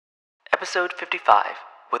Episode 55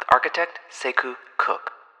 with architect Sekou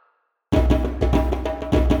Cooke.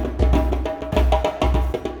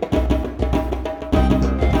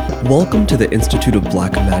 Welcome to the Institute of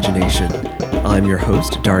Black Imagination. I'm your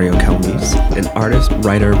host, Dario Calmes, an artist,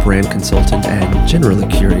 writer, brand consultant, and generally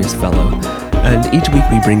curious fellow. And each week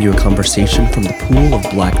we bring you a conversation from the pool of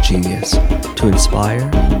Black genius to inspire,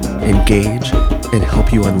 engage, and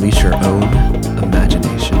help you unleash your own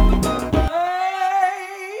imagination.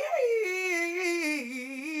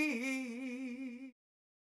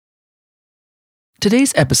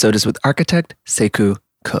 Today's episode is with architect Sekou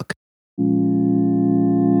Cooke.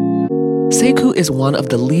 Sekou is one of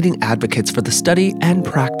the leading advocates for the study and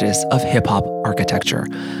practice of hip-hop architecture,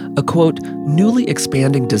 a quote, newly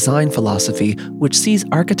expanding design philosophy which sees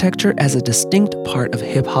architecture as a distinct part of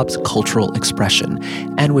hip-hop's cultural expression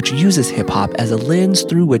and which uses hip-hop as a lens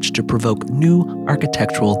through which to provoke new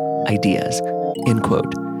architectural ideas, end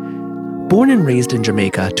quote. Born and raised in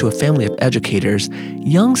Jamaica to a family of educators,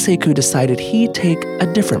 young Sekou decided he'd take a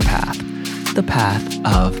different path, the path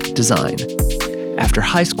of design. After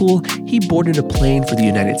high school, he boarded a plane for the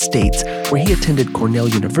United States, where he attended Cornell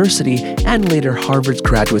University and later Harvard's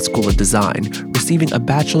Graduate School of Design, receiving a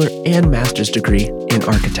bachelor and master's degree in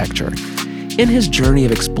architecture. In his journey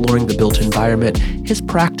of exploring the built environment, his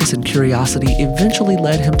practice and curiosity eventually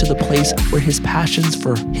led him to the place where his passions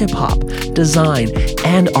for hip-hop, design,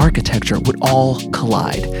 and architecture would all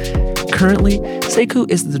collide. Currently,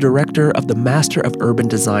 Sekou is the director of the Master of Urban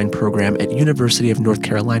Design program at University of North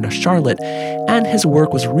Carolina, Charlotte, and his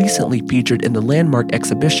work was recently featured in the landmark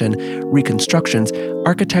exhibition Reconstructions,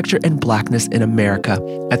 Architecture and Blackness in America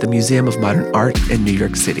at the Museum of Modern Art in New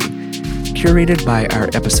York City. Curated by our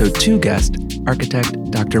episode 2 guest, architect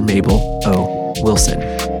Dr. Mabel O. Wilson.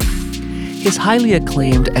 His highly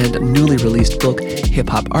acclaimed and newly released book, Hip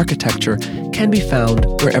Hop Architecture, can be found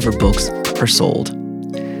wherever books are sold.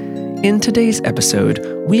 In today's episode,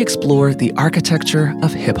 we explore the architecture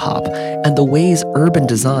of hip hop and the ways urban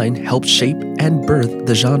design helped shape and birth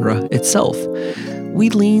the genre itself. We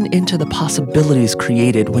lean into the possibilities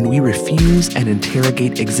created when we refuse and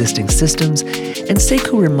interrogate existing systems, and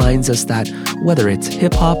Sekou reminds us that whether it's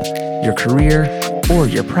hip-hop, your career, or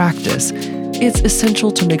your practice, it's essential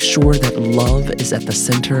to make sure that love is at the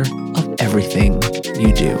center of everything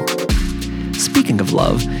you do. Speaking of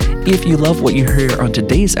love, if you love what you hear on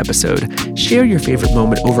today's episode, share your favorite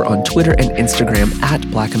moment over on Twitter and Instagram at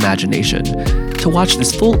Black Imagination. To watch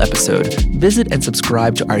this full episode, visit and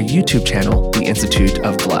subscribe to our YouTube channel, the Institute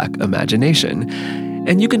of Black Imagination.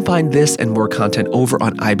 And you can find this and more content over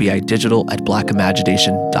on IBI Digital at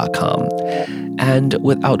blackimagination.com. And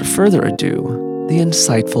without further ado, the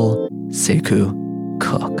insightful Sekou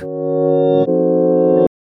Cooke.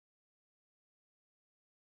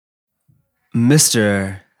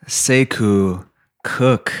 Mr. Sekou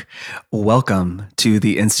Cooke, welcome to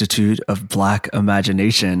the Institute of Black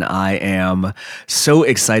Imagination. I am so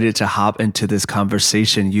excited to hop into this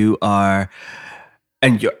conversation. You are,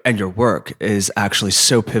 and your work is actually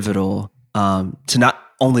so pivotal to not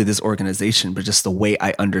only this organization, but just the way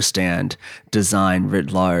I understand design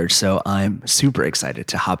writ large. So I'm super excited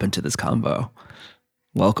to hop into this convo.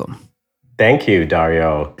 Welcome. Thank you,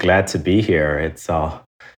 Dario. Glad to be here. It's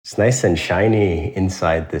nice and shiny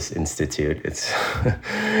inside this institute.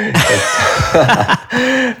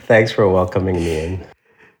 Thanks for welcoming me in.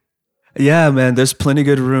 Yeah, man, there's plenty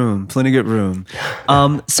good room.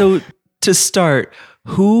 So to start,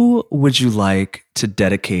 who would you like to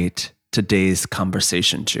dedicate today's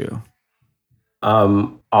conversation to?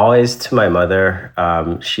 Always to my mother.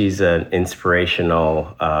 She's an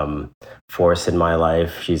inspirational force in my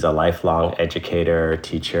life. She's a lifelong educator,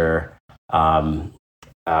 teacher.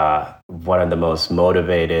 One of the most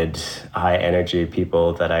motivated, high energy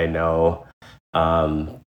people that I know,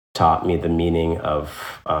 taught me the meaning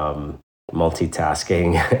of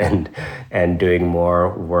multitasking and doing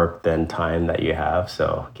more work than time that you have.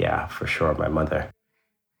 So yeah, for sure, my mother.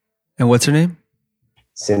 And what's her name?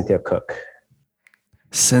 Cynthia Cooke.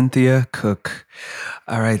 Cynthia Cooke.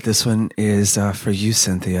 All right, this one is for you,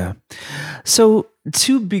 Cynthia. So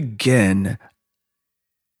to begin,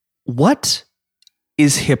 what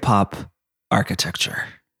is hip-hop architecture?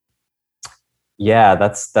 Yeah,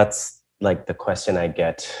 that's like the question I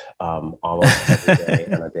get almost every day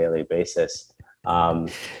on a daily basis,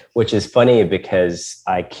 which is funny because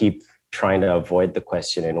I keep trying to avoid the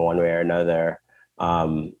question in one way or another.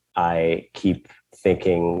 I keep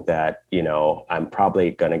thinking that, I'm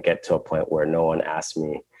probably going to get to a point where no one asks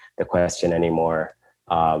me the question anymore.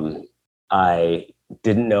 I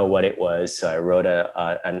didn't know what it was, so I wrote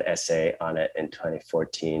an essay on it in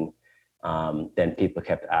 2014. Then people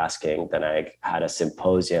kept asking. Then I had a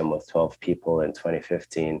symposium with 12 people in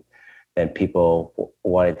 2015. Then people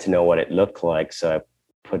wanted to know what it looked like. So I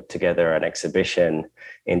put together an exhibition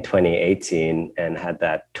in 2018 and had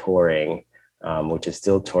that touring, which is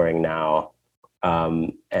still touring now.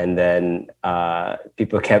 And then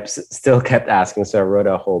people still kept asking. So I wrote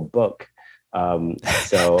a whole book.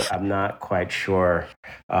 So I'm not quite sure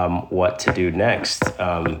what to do next.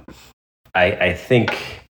 I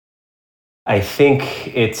think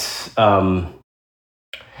it's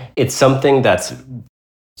something that's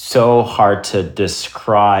so hard to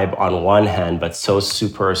describe on one hand, but so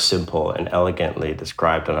super simple and elegantly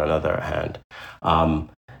described on another hand.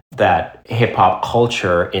 That hip hop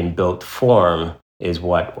culture in built form is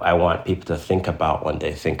what I want people to think about when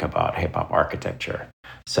they think about hip hop architecture.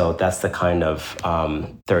 So that's the kind of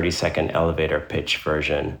 30-second elevator pitch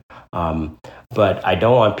version. But I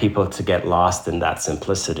don't want people to get lost in that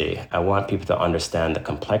simplicity. I want people to understand the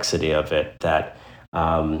complexity of it, that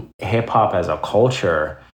hip hop as a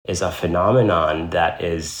culture is a phenomenon that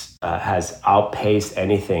has outpaced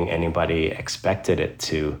anything anybody expected it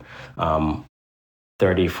to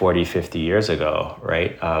 30, 40, 50 years ago,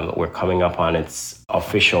 right? We're coming up on its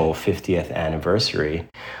official 50th anniversary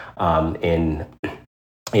in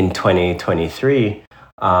 2023.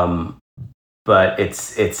 But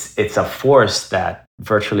it's a force that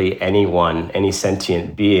virtually anyone, any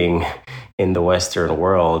sentient being in the Western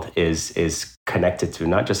world is connected to,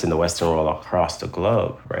 not just in the Western world, across the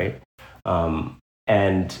globe, right?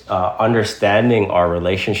 And understanding our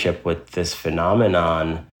relationship with this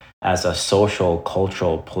phenomenon as a social,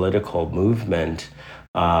 cultural, political movement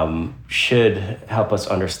should help us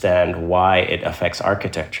understand why it affects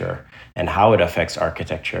architecture and how it affects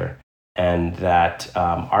architecture. And that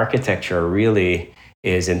architecture really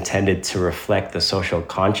is intended to reflect the social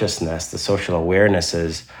consciousness, the social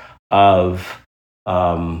awarenesses of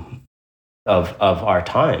our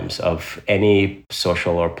times, of any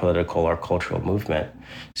social or political or cultural movement.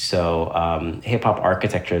 So hip hop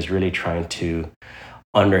architecture is really trying to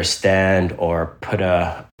understand or put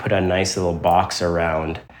a nice little box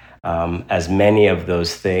around as many of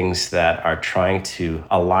those things that are trying to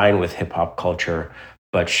align with hip hop culture,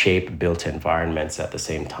 but shape built environments at the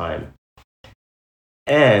same time.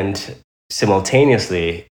 And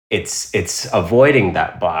simultaneously, it's avoiding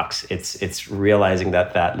that box. It's realizing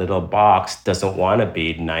that that little box doesn't want to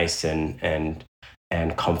be nice and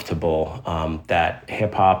comfortable. That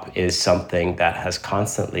hip hop is something that has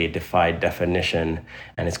constantly defied definition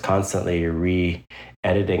and is constantly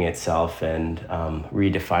re-editing itself and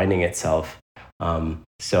redefining itself.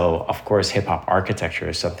 So, of course, hip hop architecture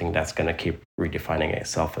is something that's going to keep redefining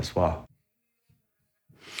itself as well.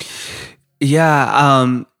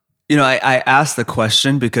 Yeah. I asked the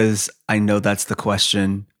question because I know that's the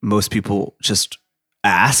question most people just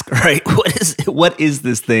ask, right? What is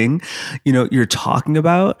this thing, you're talking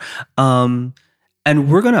about? And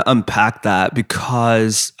we're going to unpack that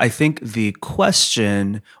because I think the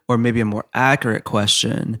question, or maybe a more accurate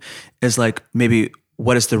question, is like, maybe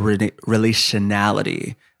what is the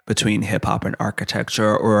relationality between hip hop and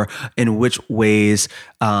architecture, or in which ways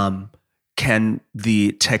can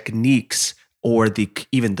the techniques or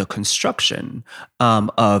even the construction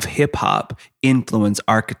of hip hop influence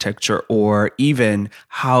architecture, or even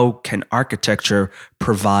how can architecture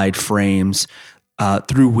provide frames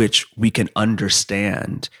through which we can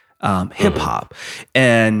understand hip hop?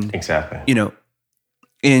 And exactly,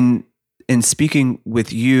 in speaking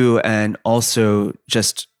with you, and also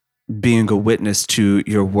just being a witness to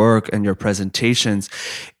your work and your presentations,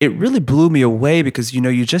 it really blew me away because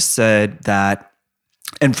you just said that.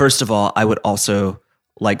 And first of all, I would also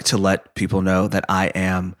like to let people know that I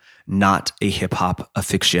am not a hip hop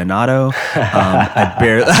aficionado.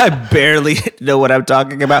 I barely know what I'm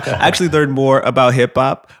talking about. I actually learned more about hip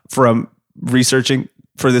hop from researching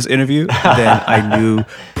for this interview than I knew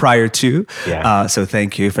prior to. Yeah. So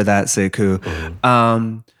thank you for that, Sekou.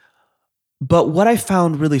 Mm-hmm. But what I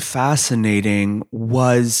found really fascinating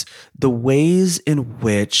was the ways in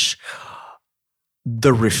which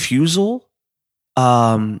the refusal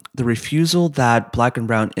that Black and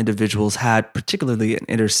brown individuals had, particularly in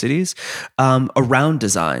inner cities, around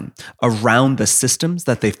design, around the systems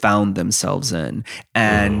that they found themselves in.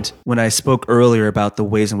 And when I spoke earlier about the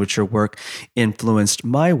ways in which your work influenced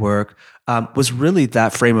my work, was really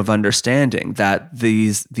that frame of understanding that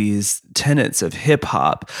these tenets of hip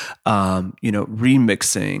hop,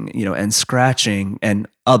 remixing, and scratching, and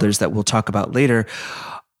others that we'll talk about later,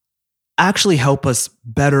 actually help us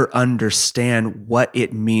better understand what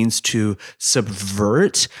it means to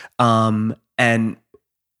subvert and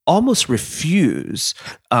almost refuse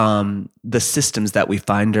the systems that we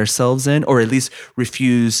find ourselves in, or at least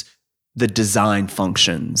refuse the design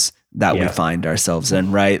functions that we find ourselves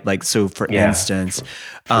in, right? Like, so for instance,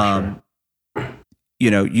 sure.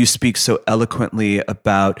 You speak so eloquently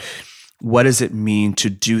about what does it mean to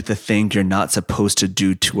do the thing you're not supposed to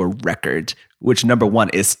do to a record, which number one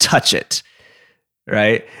is touch it,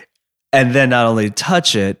 right? And then not only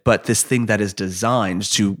touch it, but this thing that is designed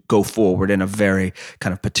to go forward in a very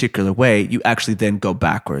kind of particular way, you actually then go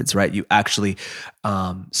backwards, right? You actually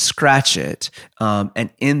scratch it.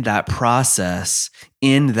 And in that process,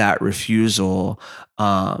 in that refusal,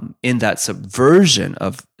 in that subversion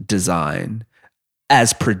of design,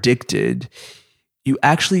 as predicted, is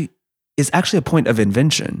actually a point of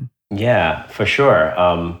invention. Yeah, for sure.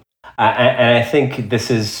 And I think this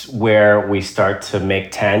is where we start to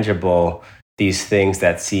make tangible these things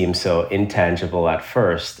that seem so intangible at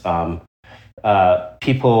first.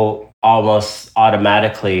 People almost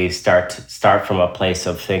automatically start from a place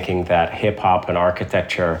of thinking that hip hop and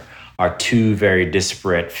architecture are two very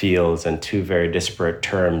disparate fields and two very disparate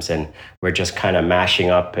terms, and we're just kind of mashing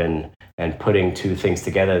up and putting two things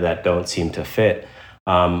together that don't seem to fit.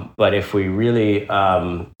 But if we really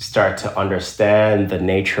start to understand the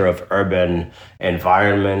nature of urban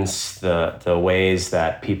environments, the ways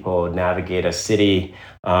that people navigate a city,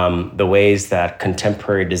 the ways that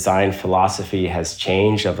contemporary design philosophy has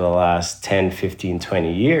changed over the last 10, 15,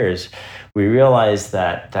 20 years, we realize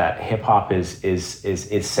that hip hop is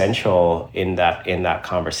essential in that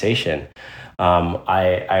conversation.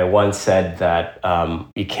 I once said that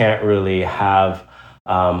you can't really have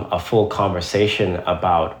a full conversation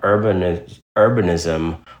about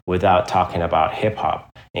urbanism without talking about hip hop.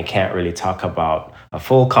 You can't really talk about a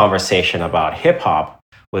full conversation about hip hop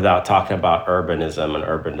without talking about urbanism and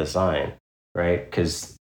urban design, right?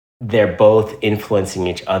 Because they're both influencing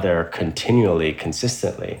each other continually,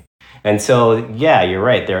 consistently. And so, yeah, you're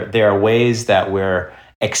right. There are ways that we're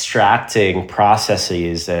extracting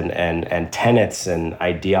processes and tenets and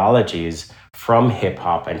ideologies from hip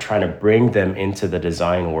hop and trying to bring them into the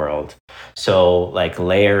design world. So like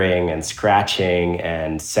layering and scratching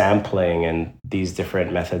and sampling and these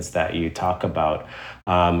different methods that you talk about.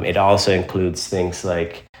 It also includes things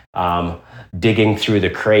like digging through the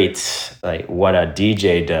crates, like what a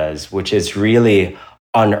DJ does, which is really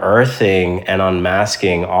unearthing and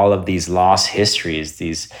unmasking all of these lost histories,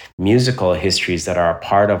 these musical histories that are a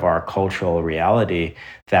part of our cultural reality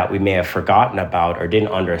that we may have forgotten about or didn't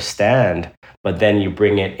understand. But then you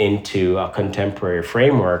bring it into a contemporary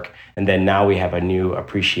framework, and then now we have a new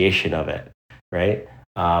appreciation of it, right?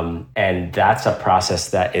 And that's a process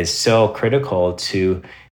that is so critical to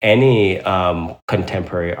any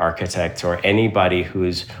contemporary architect or anybody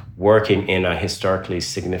who's working in a historically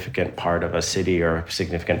significant part of a city or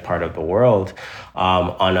significant part of the world,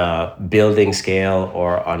 on a building scale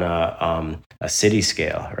or on a city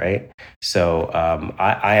scale, right? So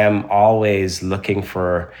I am always looking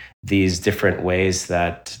for these different ways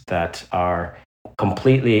that are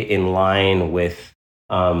completely in line with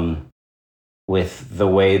the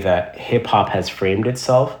way that hip hop has framed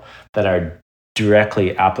itself, that are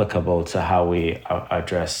directly applicable to how we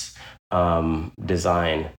address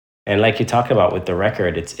design. And like you talked about with the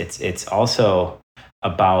record, it's also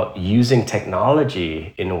about using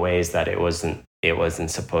technology in ways that it wasn't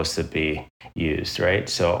supposed to be used, right?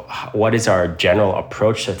 So what is our general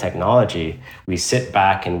approach to technology? We sit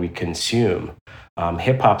back and we consume.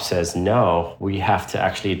 Hip hop says, no, we have to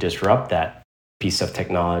actually disrupt that piece of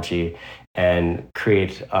technology and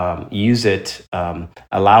create, use it,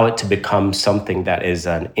 allow it to become something that is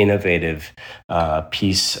an innovative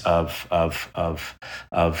piece of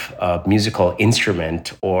musical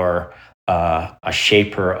instrument, or a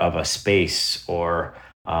shaper of a space, or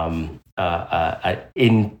an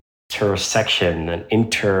intersection, an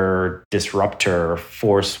interdisruptor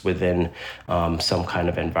force within some kind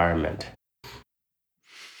of environment.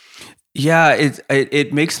 Yeah,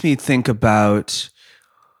 it makes me think about,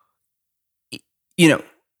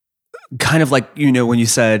 kind of like, when you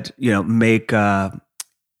said, make, kind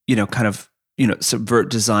of, subvert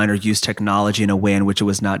design or use technology in a way in which it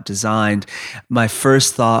was not designed. My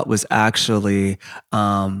first thought was actually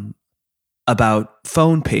about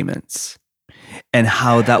phone payments and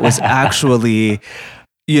how that was actually,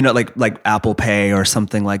 like Apple Pay or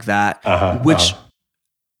something like that, which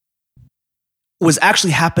was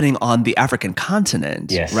actually happening on the African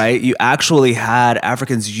continent, yes. Right? You actually had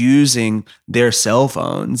Africans using their cell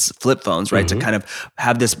phones, flip phones, right, to kind of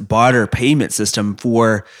have this barter payment system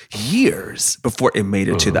for years before it made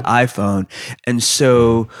it to the iPhone. And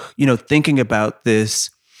so, thinking about this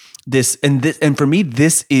and for me,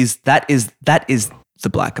 that is the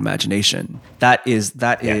Black imagination. That is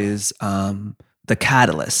the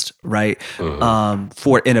catalyst, right?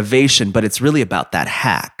 For innovation, but it's really about that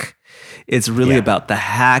hack. It's really about the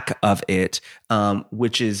hack of it,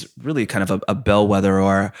 which is really kind of a bellwether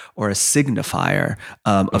or a signifier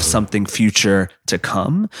of something future to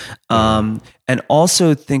come. And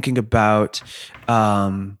also thinking about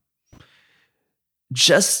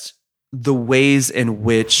just the ways in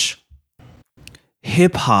which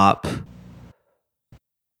hip hop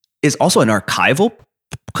is also an archival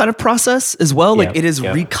kind of process as well. Like it is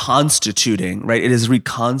reconstituting, right? It is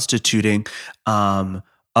reconstituting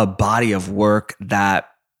a body of work that,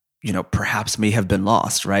 you know, perhaps may have been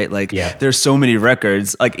lost, right? Like there's so many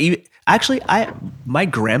records, like my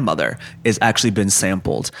grandmother has actually been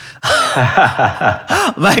sampled.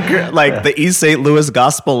 Like the East St. Louis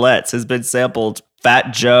Gospelettes has been sampled.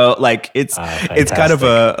 Fat Joe, like it's kind of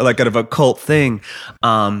a cult thing.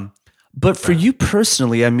 But for you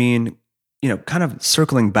personally, I mean, you know, kind of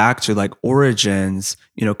circling back to like origins,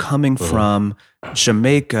 you know, coming from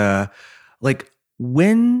Jamaica, like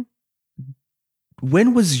when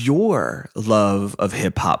was your love of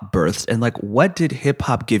hip hop birthed, and like what did hip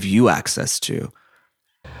hop give you access to?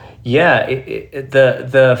 Yeah,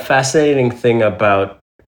 the fascinating thing about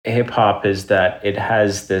hip hop is that it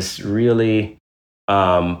has this really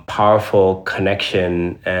powerful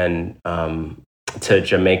connection and to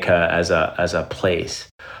Jamaica as a place,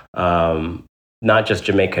 not just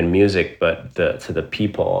Jamaican music, but to the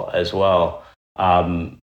people as well.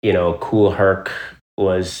 You know, Kool Herc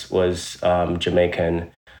was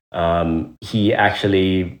Jamaican. He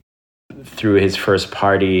actually threw his first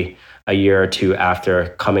party a year or two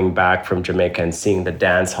after coming back from Jamaica and seeing the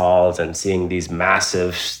dance halls and seeing these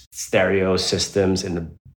massive stereo systems in the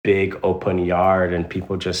big open yard and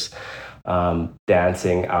people just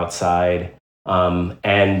dancing outside.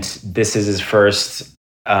 And this is his first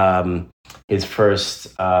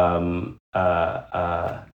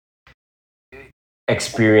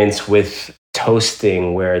experience with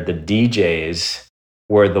toasting, where the DJs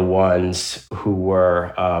were the ones who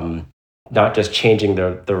were not just changing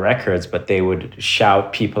the records, but they would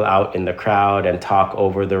shout people out in the crowd and talk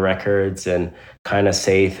over the records and kind of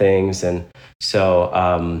say things. And so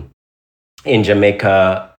in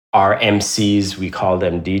Jamaica, our MCs, we call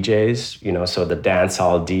them DJs, you know, so the dance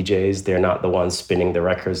hall DJs, they're not the ones spinning the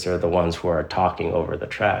records, they're the ones who are talking over the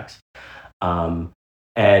tracks. And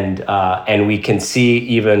we can see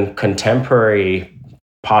even contemporary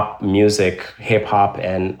pop music, hip hop,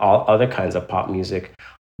 and all other kinds of pop music.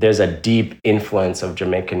 There's a deep influence of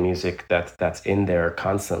Jamaican music that's in there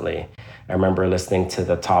constantly. I remember listening to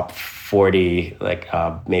the top 40, like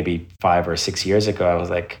maybe 5 or 6 years ago. I was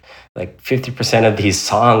like 50% of these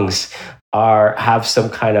songs have some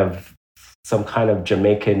kind of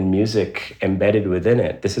Jamaican music embedded within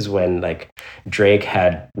it. This is when like Drake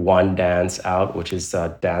had One Dance out, which is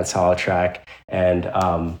a dance hall track, and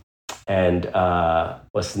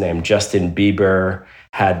what's his name? Justin Bieber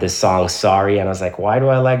had this song Sorry, and I was like, why do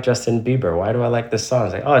I like Justin Bieber? Why do I like this song? I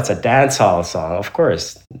was like, oh, it's a dance hall song. Of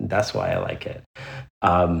course, that's why I like it.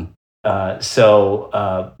 So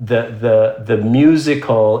the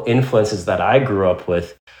musical influences that I grew up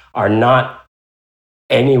with are not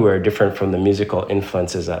anywhere different from the musical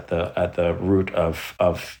influences at the root of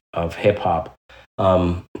hip hop.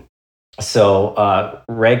 So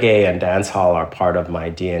reggae and dancehall are part of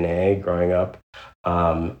my DNA growing up.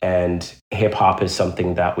 And hip hop is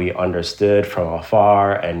something that we understood from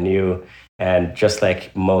afar and knew. And just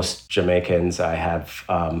like most Jamaicans, I have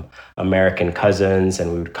American cousins,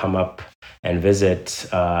 and we would come up and visit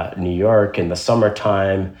New York in the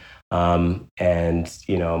summertime. And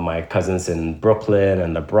you know, my cousins in Brooklyn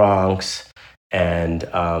and the Bronx, and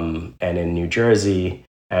in New Jersey.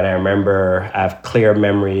 And I remember I have clear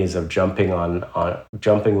memories of jumping on a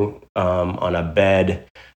bed,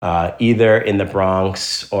 either in the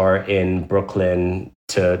Bronx or in Brooklyn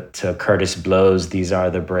to Curtis Blow's "These Are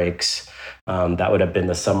the Breaks." That would have been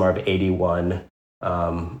the summer of '81,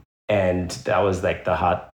 and that was like the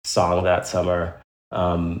hot song that summer.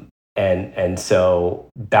 And so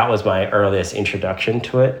that was my earliest introduction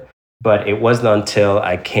to it. But it wasn't until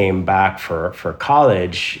I came back for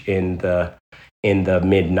college in the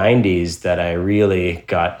mid 90s that I really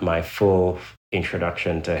got my full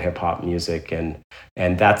introduction to hip hop music. And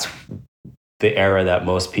that's the era that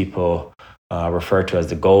most people refer to as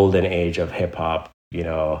the golden age of hip hop, you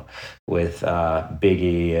know, with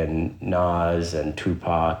Biggie and Nas and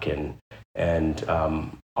Tupac and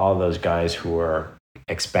all those guys who were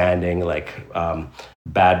expanding, like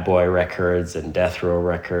Bad Boy Records and Death Row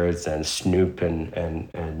Records, and Snoop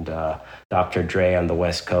and Dr. Dre on the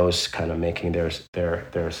West Coast, kind of making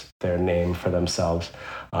their name for themselves.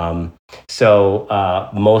 So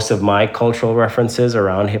most of my cultural references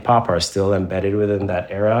around hip hop are still embedded within that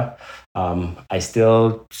era. I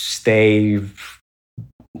still stay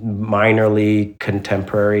minorly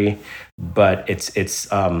contemporary, but it's it's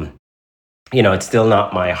still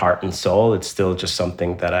not my heart and soul. It's still just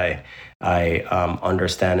something that I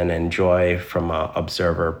understand and enjoy from an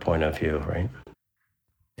observer point of view, right?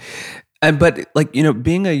 But like,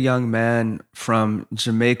 being a young man from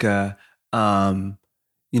Jamaica,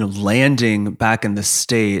 landing back in the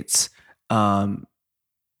States,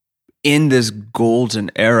 in this golden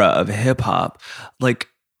era of hip hop, like,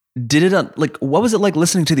 what was it like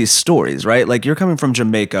listening to these stories, right? Like, you're coming from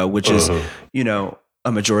Jamaica, which is,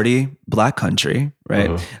 a majority Black country, right?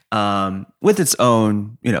 With its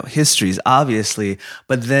own, histories, obviously,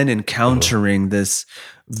 but then encountering this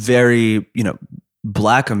very,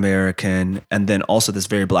 Black American, and then also this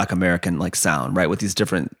very Black American like sound, right? With these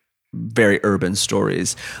different, very urban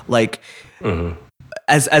stories, like,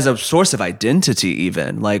 as a source of identity,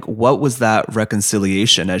 even, like, what was that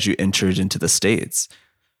reconciliation as you entered into the States?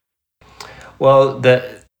 Well,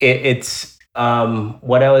 it's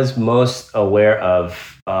what I was most aware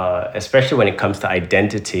of, especially when it comes to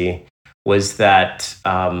identity, was that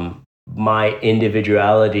my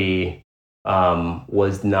individuality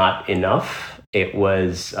was not enough. It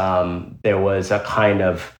was there was a kind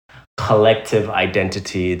of collective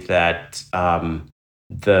identity that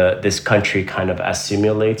this country kind of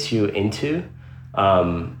assimilates you into.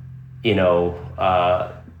 You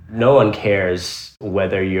know, no one cares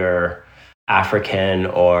whether you're African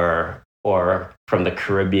or from the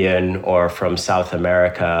Caribbean or from South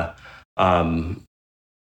America.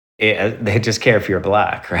 They just care if you're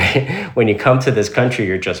Black, right? When you come to this country,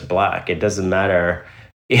 you're just Black. It doesn't matter.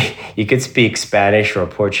 You could speak Spanish or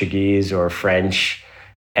Portuguese or French,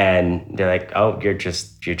 and they're like, "Oh, you're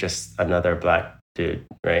just another Black dude,"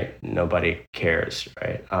 right? Nobody cares,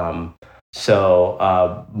 right?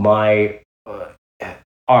 So my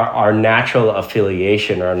our natural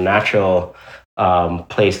affiliation, our natural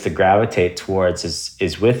place to gravitate towards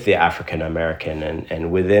is with the African American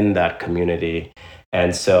and within that community.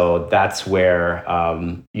 And so that's where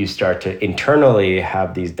you start to internally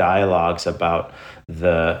have these dialogues about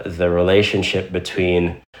the relationship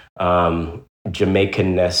between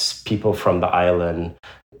Jamaicanness, people from the island,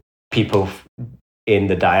 people in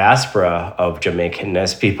the diaspora of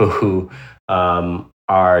Jamaicanness, people who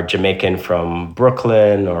are Jamaican from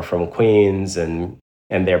Brooklyn or from Queens, and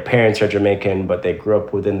their parents are Jamaican, but they grew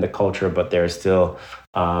up within the culture, but they're still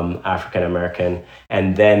African American.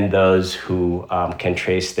 And then those who can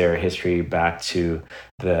trace their history back to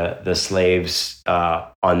the slaves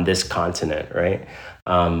on this continent, right?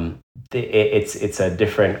 It's a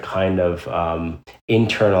different kind of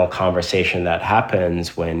internal conversation that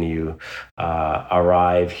happens when you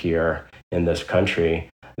arrive here in this country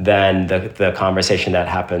than the conversation that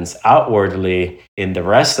happens outwardly in the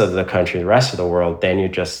rest of the country, the rest of the world. Then you're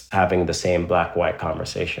just having the same Black-white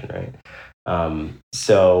conversation, right?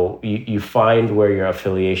 So you find where your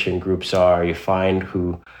affiliation groups are, you find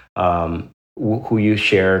who you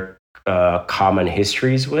share common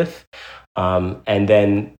histories with, and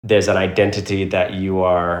then there's an identity that you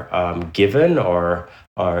are given or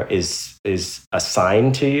is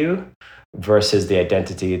assigned to you, versus the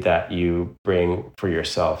identity that you bring for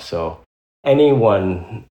yourself. So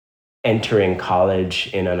anyone entering college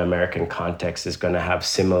in an American context is going to have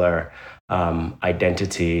similar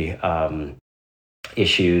identity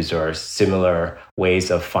issues or similar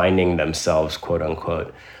ways of finding themselves, quote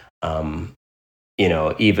unquote.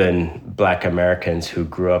 Even Black Americans who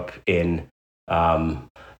grew up in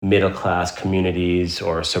middle-class communities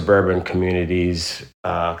or suburban communities,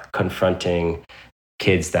 confronting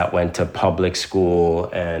kids that went to public school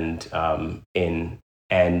and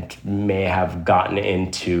may have gotten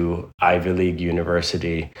into Ivy League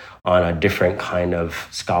university on a different kind of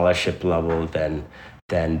scholarship level than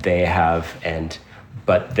they have,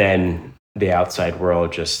 but then the outside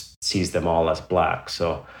world just sees them all as Black.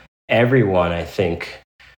 So everyone, I think,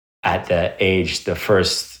 at the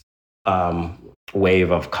first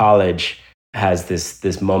wave of college has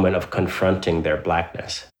this moment of confronting their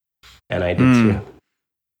Blackness, and I did too.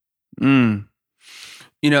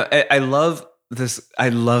 I love this. I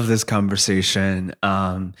love this conversation,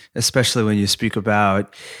 especially when you speak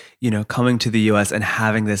about, coming to the U.S. and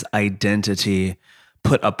having this identity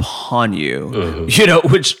put upon you, Mm-hmm.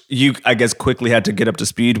 which you, I guess, quickly had to get up to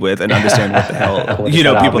speed with and understand what the hell, What does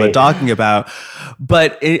that all people are mean? talking about.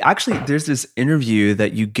 But actually, there's this interview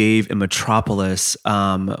that you gave in Metropolis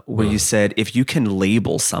where you said, if you can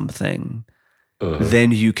label something, Mm-hmm.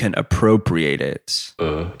 then you can appropriate it.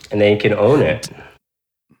 Mm-hmm. And then you can own it.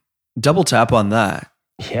 Double tap on that.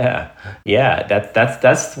 Yeah, yeah,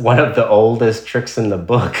 that's one of the oldest tricks in the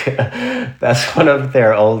book. That's one of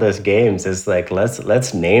their oldest games. Is like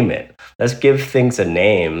let's name it. Let's give things a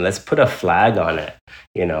name. Let's put a flag on it.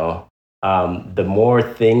 You know, the more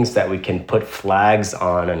things that we can put flags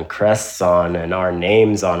on and crests on and our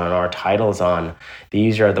names on and our titles on,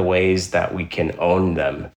 these are the ways that we can own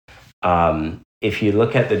them. If you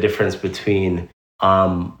look at the difference between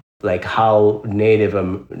like how Native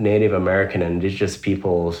American and indigenous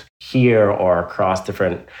peoples here or across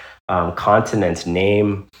different continents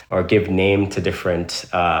name or give name to different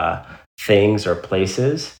things or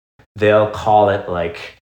places, they'll call it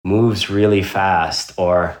like moves really fast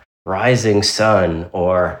or rising sun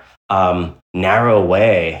or narrow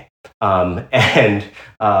way, and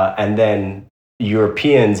then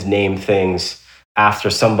Europeans name things after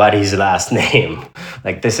somebody's last name.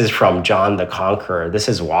 Like this is from John the Conqueror. This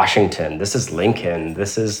is Washington. This is Lincoln.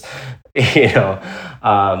 This is, you know,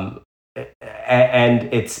 um,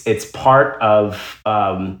 and it's part of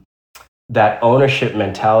that ownership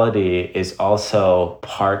mentality is also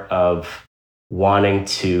part of wanting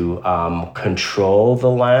to control the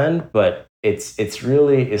land, but it's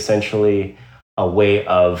really essentially a way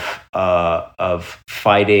of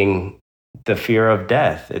fighting the fear of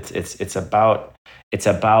death. It's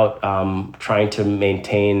about trying to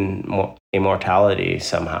maintain immortality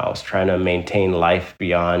somehow. It's trying to maintain life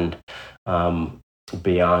beyond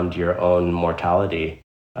your own mortality.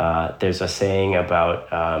 There's a saying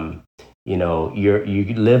about you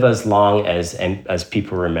live as long as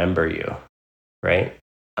people remember you, right?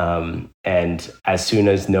 And as soon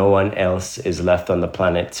as no one else is left on the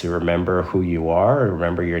planet to remember who you are or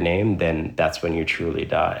remember your name, then that's when you truly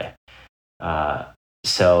die.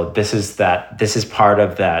 So this is part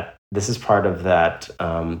of that. This is part of that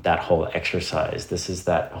that whole exercise. This is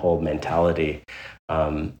that whole mentality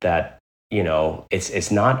that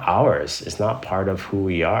it's not ours. It's not part of who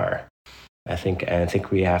we are. I think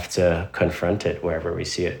we have to confront it wherever we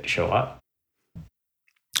see it show up.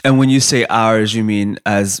 And when you say ours, you mean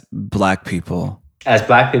as Black people? As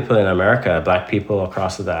Black people in America, Black people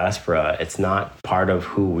across the diaspora, it's not part of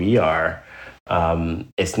who we are.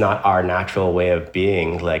 It's not our natural way of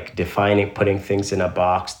being, like putting things in a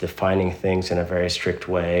box, defining things in a very strict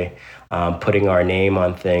way, putting our name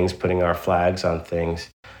on things, putting our flags on things.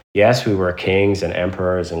 Yes, we were kings and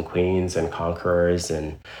emperors and queens and conquerors,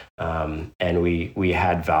 and we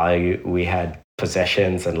had value, we had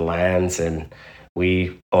possessions and lands, and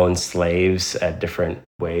we owned slaves at different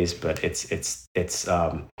ways. But it's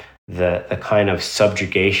the kind of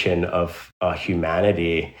subjugation of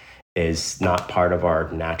humanity is not part of our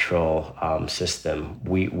natural system.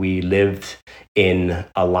 We lived in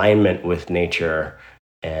alignment with nature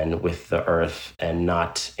and with the earth, and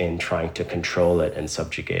not in trying to control it and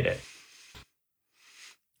subjugate it.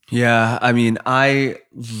 Yeah, I mean, I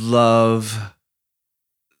love,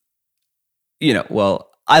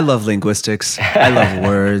 I love linguistics. I love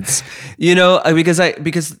words,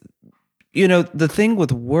 because the thing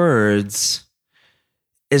with words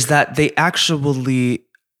is that they actually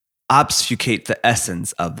obfuscate the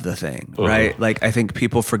essence of the thing, right? Like, I think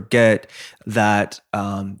people forget that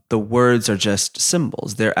the words are just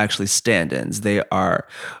symbols. They're actually stand-ins. They are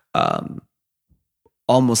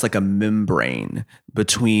almost like a membrane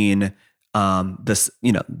between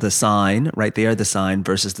the sign, right? They are the sign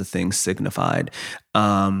versus the thing signified.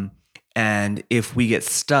 And if we get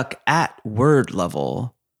stuck at word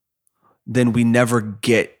level, then we never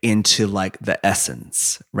get into like the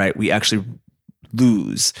essence, right? We actually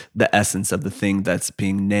lose the essence of the thing that's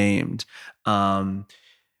being named,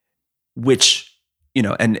 which,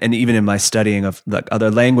 and even in my studying of like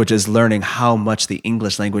other languages, learning how much the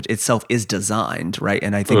English language itself is designed, right?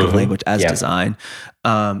 And I think of language as design,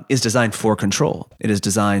 is designed for control. It is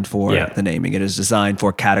designed for the naming. It is designed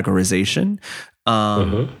for categorization.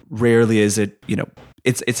 Rarely is it,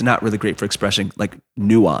 it's not really great for expressing like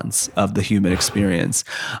nuance of the human experience.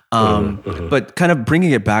 But kind of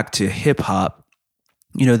bringing it back to hip hop,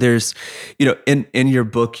 there's, in your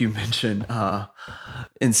book, you mentioned,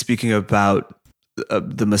 in speaking about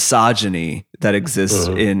the misogyny that exists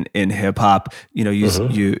in hip hop,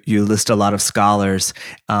 you list a lot of scholars,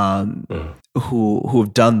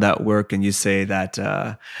 who've done that work. And you say that,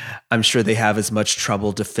 I'm sure they have as much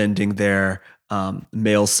trouble defending their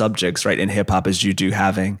male subjects, right, in hip hop as you do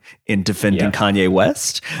having in defending Yeah. Kanye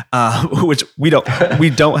West, which we don't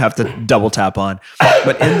have to double tap on.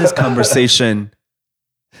 But in this conversation,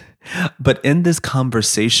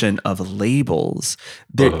 of labels,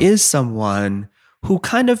 there is someone who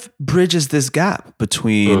kind of bridges this gap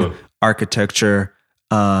between architecture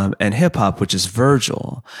and hip hop, which is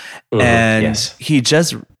Virgil. And Yes. he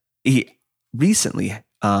recently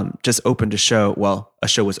just opened a show. Well, a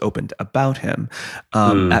show was opened about him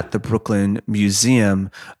at the Brooklyn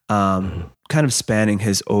Museum, kind of spanning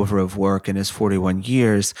his over of work in his 41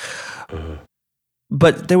 years.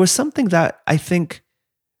 But there was something that I think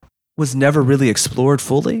was never really explored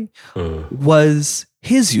fully, was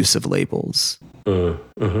his use of labels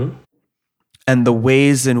and the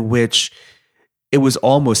ways in which it was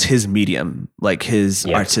almost his medium, like his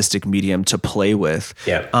artistic medium to play with.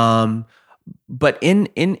 Yeah. But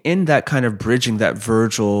in that kind of bridging that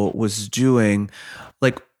Virgil was doing,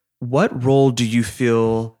 like, what role do you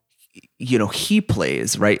feel, he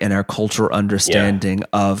plays, right, in our cultural understanding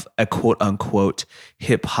of a quote unquote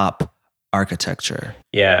hip hop architecture?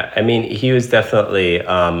 Yeah, I mean, he was definitely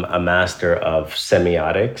a master of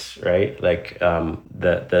semiotics, right? Like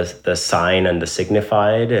the sign and the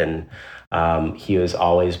signified, and he was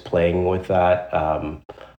always playing with that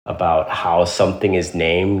about how something is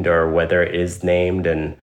named or whether it is named,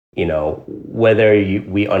 and whether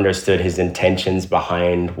we understood his intentions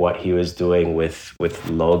behind what he was doing with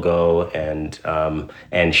logo and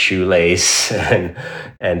shoelace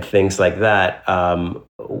and things like that.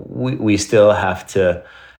 We still have to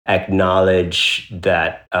acknowledge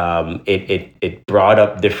that it brought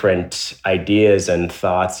up different ideas and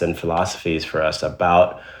thoughts and philosophies for us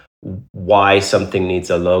about why something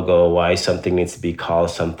needs a logo, why something needs to be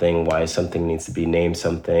called something, why something needs to be named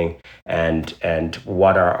something, and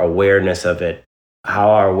what our awareness of it,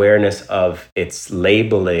 how our awareness of its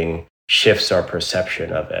labeling shifts our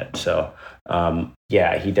perception of it. So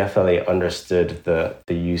he definitely understood the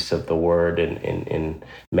use of the word in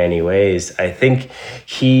many ways. I think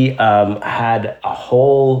he had a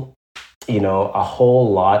whole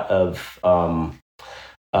lot of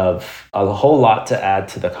a whole lot to add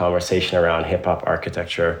to the conversation around hip hop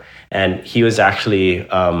architecture. And he was actually,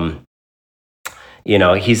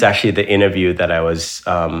 he's actually the interview that I was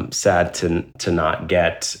sad to not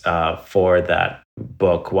get for that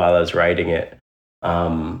book while I was writing it.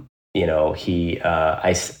 I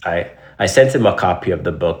sent him a copy of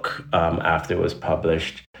the book after it was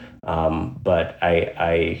published, but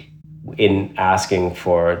I in asking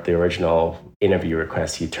for the original interview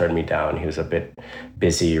request, he turned me down. He was a bit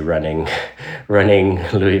busy running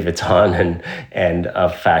Louis Vuitton and a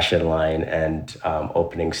fashion line and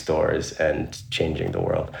opening stores and changing the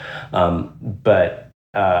world. I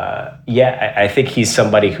think he's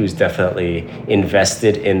somebody who's definitely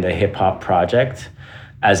invested in the hip hop project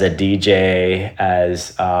as a DJ,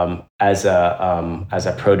 as a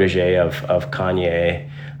protege of Kanye,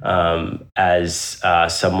 as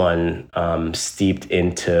someone steeped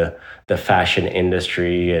into the fashion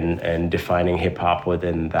industry and defining hip hop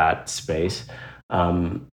within that space.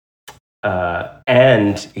 And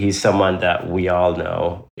he's someone that we all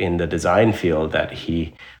know in the design field that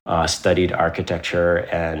he studied architecture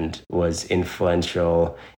and was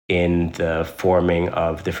influential in the forming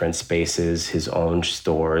of different spaces, his own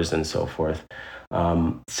stores and so forth.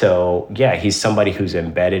 He's somebody who's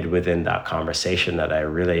embedded within that conversation that I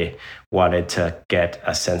really wanted to get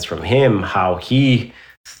a sense from him, how he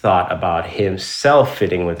thought about himself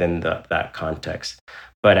fitting within that context.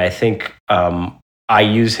 But I think I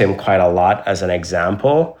use him quite a lot as an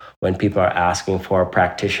example when people are asking for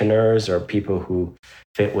practitioners or people who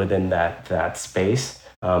fit within that space.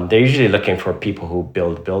 They're usually looking for people who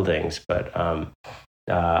build buildings, but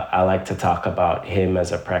I like to talk about him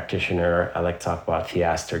as a practitioner. I like to talk about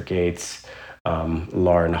Theaster Gates,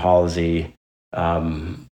 Lauren Halsey,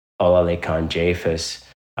 Olalekan Jafis,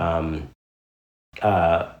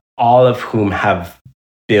 all of whom have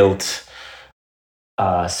built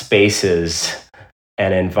spaces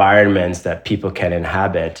and environments that people can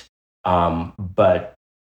inhabit, but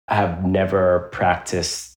have never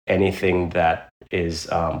practiced anything that is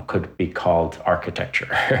could be called architecture,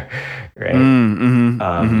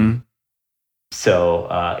 right?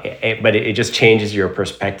 But it just changes your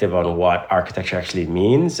perspective on what architecture actually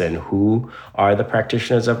means and who are the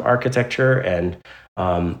practitioners of architecture and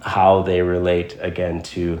how they relate again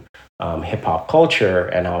to hip hop culture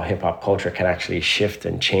and how hip hop culture can actually shift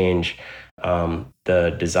and change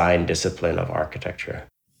the design discipline of architecture.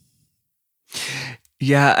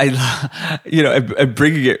 Yeah, I'm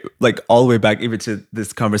bringing it like all the way back even to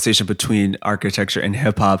this conversation between architecture and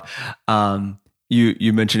hip hop.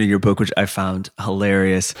 You mentioned in your book, which I found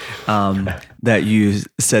hilarious, that you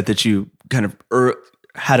said that you kind of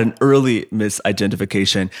had an early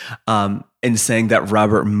misidentification in saying that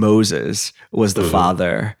Robert Moses was the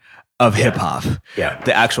father of hip Yeah. hop, Yeah.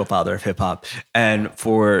 the actual father of hip hop. And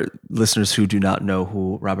for listeners who do not know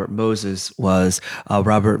who Robert Moses was,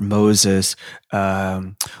 Robert Moses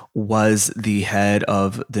was the head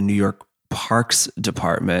of the New York Parks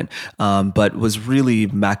Department, but was really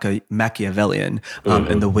Machiavellian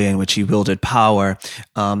in the way in which he wielded power,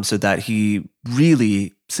 so that he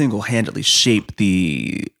really single-handedly shaped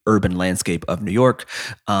the urban landscape of New York,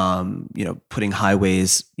 putting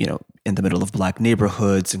highways, in the middle of black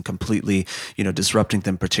neighborhoods and completely, disrupting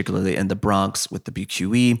them, particularly in the Bronx with the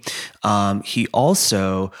BQE. He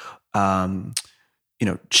also,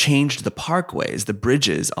 changed the parkways, the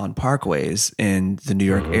bridges on parkways in the New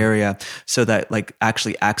York area, so that like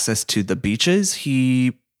actually access to the beaches,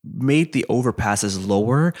 he made the overpasses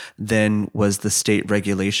lower than was the state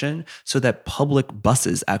regulation, so that public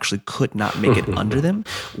buses actually could not make it under them,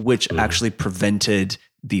 which actually prevented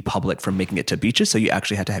the public from making it to beaches. So you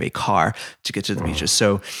actually had to have a car to get to the beaches.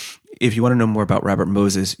 So if you want to know more about Robert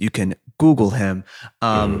Moses, you can Google him.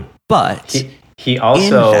 But he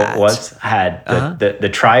also that, once had the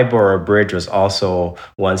Triborough Bridge was also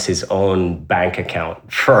once his own bank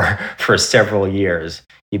account for several years.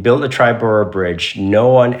 He built the Triborough Bridge. No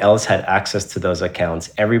one else had access to those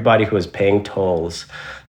accounts. Everybody who was paying tolls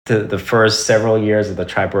the first several years of the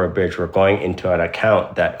Triborough Bridge were going into an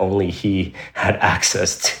account that only he had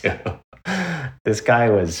access to. This guy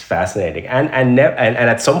was fascinating, and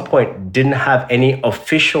at some point didn't have any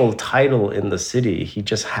official title in the city. He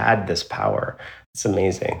just had this power. It's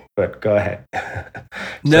amazing. But go ahead.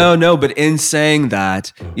 No, but in saying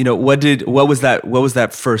that, what was that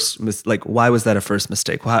first like? Why was that a first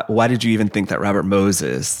mistake? Why did you even think that Robert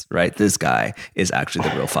Moses, right, this guy, is actually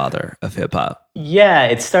the real father of hip hop? Yeah,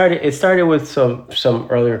 it started with some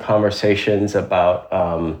earlier conversations about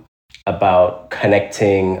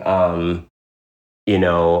connecting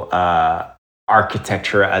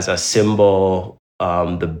architecture as a symbol,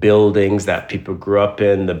 the buildings that people grew up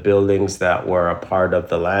in, the buildings that were a part of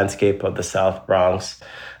the landscape of the South Bronx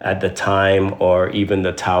at the time, or even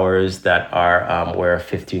the towers that are where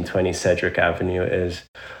 1520 Cedric Avenue is,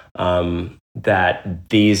 that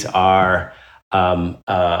these are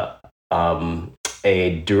a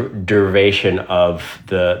derivation of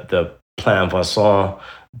the Plan Voisin,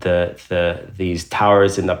 these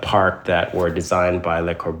towers in the park that were designed by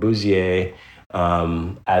Le Corbusier,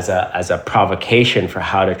 as a provocation for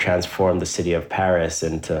how to transform the city of Paris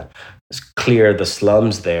and to clear the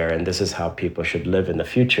slums there, and this is how people should live in the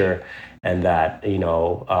future. And that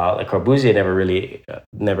Le Corbusier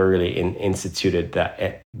never really instituted that,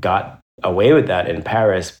 it got away with that in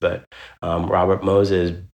Paris, but Robert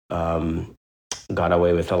Moses got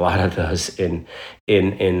away with a lot of those in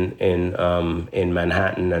Manhattan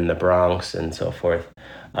and the Bronx and so forth.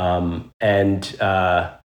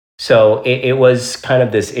 So it was kind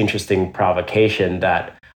of this interesting provocation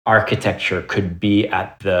that architecture could be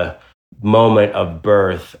at the moment of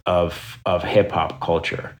birth of hip hop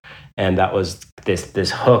culture, and that was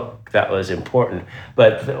this hook that was important.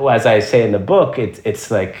 But as I say in the book,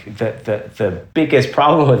 it's like the biggest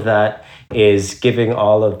problem with that is giving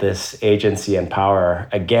all of this agency and power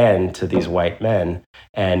again to these white men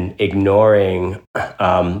and ignoring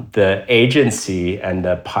the agency and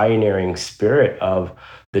the pioneering spirit of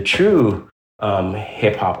the true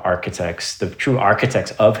hip hop architects, the true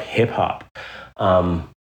architects of hip hop,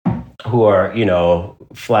 who are,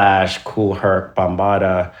 Flash, Kool Herc,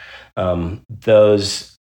 Bambaataa.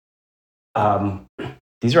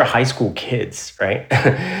 These are high school kids, right?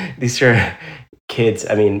 These are kids.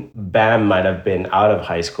 I mean, Bam might have been out of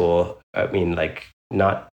high school. I mean, like,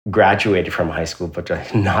 not graduated from high school, but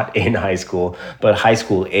not in high school, but high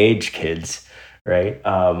school age kids, right?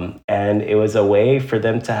 And it was a way for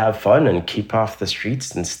them to have fun and keep off the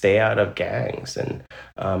streets and stay out of gangs. And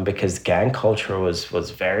because gang culture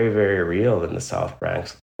was very, very real in the South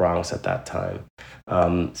Bronx at that time.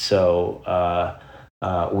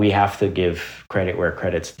 We have to give credit where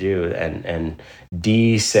credit's due and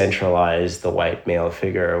decentralize the white male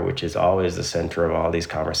figure, which is always the center of all these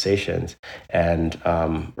conversations, and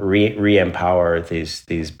re-empower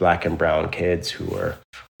these black and brown kids who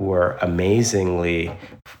were amazingly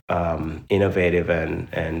innovative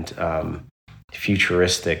and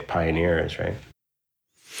futuristic pioneers, right?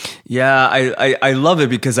 Yeah, I love it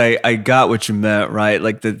because I got what you meant, right?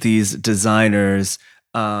 Like that these designers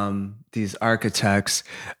these architects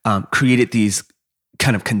created these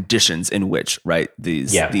kind of conditions in which, right,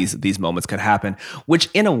 these moments could happen, which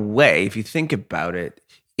in a way, if you think about it,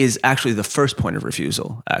 is actually the first point of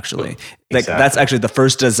refusal, actually. Like that's actually the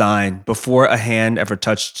first design before a hand ever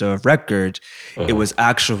touched a record. It was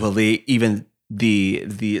actually even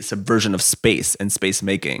the subversion of space and space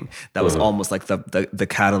making that was almost like the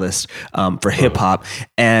catalyst for hip hop.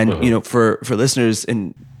 And for listeners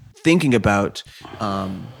in thinking about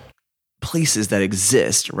places that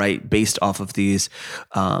exist, right, based off of these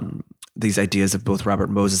ideas of both Robert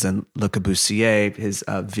Moses and Le Corbusier, his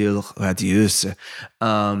Ville radieuse,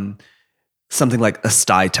 something like a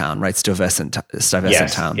Stuytown, right, Stuyvesant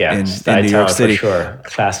Town in New York City, for sure,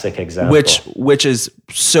 classic example, which is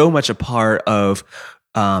so much a part of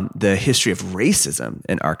the history of racism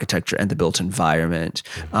in architecture and the built environment,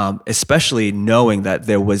 especially knowing that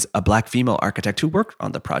there was a Black female architect who worked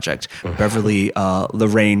on the project, Beverly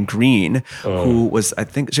Lorraine Green, who was, I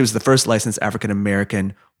think she was the first licensed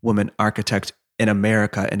African-American woman architect in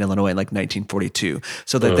America in Illinois in like 1942.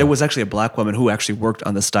 So that there was actually a Black woman who actually worked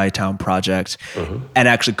on the Stuytown project and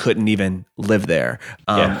actually couldn't even live there,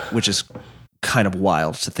 which is kind of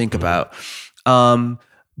wild to think about.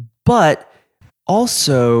 But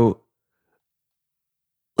also,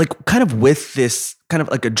 like, kind of with this kind of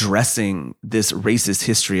like addressing this racist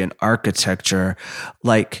history in architecture,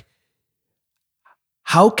 like,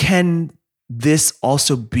 how can this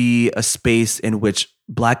also be a space in which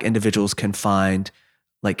Black individuals can find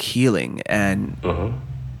like healing and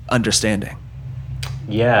understanding?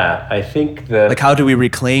 Yeah, I think like, how do we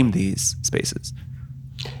reclaim these spaces?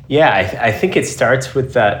 Yeah, I think it starts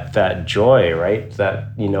with that joy, right? That,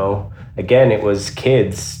 again, it was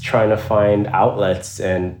kids trying to find outlets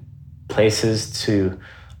and places to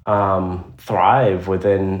thrive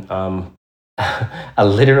within a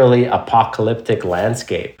literally apocalyptic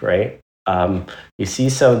landscape, right? You see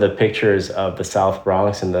some of the pictures of the South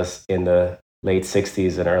Bronx in the late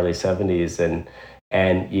 60s and early 70s,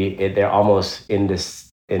 and they're almost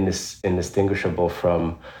indistinguishable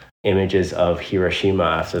from images of Hiroshima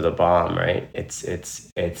after the bomb, right?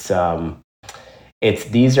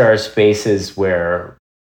 These are spaces where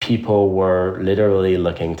people were literally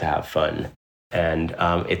looking to have fun, and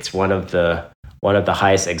it's one of the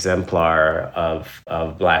highest exemplar of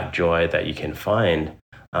Black joy that you can find,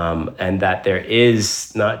 and that there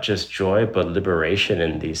is not just joy but liberation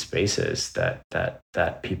in these spaces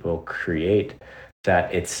that people create.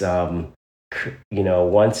 That it's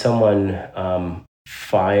once someone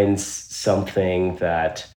finds something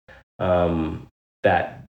that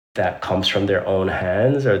comes from their own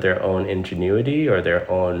hands or their own ingenuity or their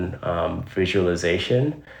own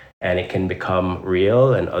visualization, and it can become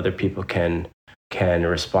real, and other people can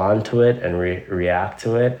respond to it and react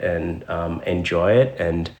to it and enjoy it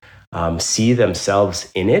and see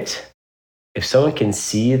themselves in it. If someone can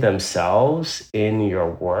see themselves in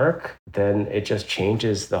your work, then it just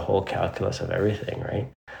changes the whole calculus of everything,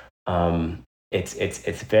 right?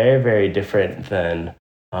 It's very, very different than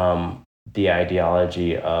the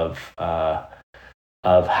ideology of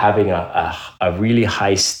having a really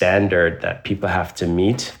high standard that people have to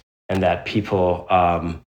meet and that people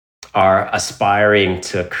are aspiring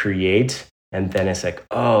to create, and then it's like,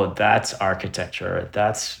 oh, that's architecture.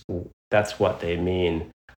 That's what they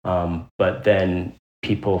mean. But then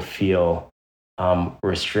people feel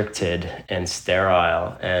restricted and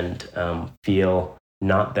sterile and feel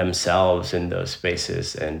not themselves in those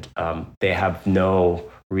spaces, and they have no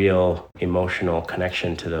real emotional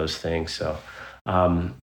connection to those things. So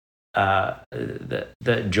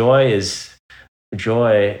the joy,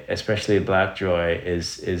 especially Black joy,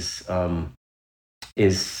 is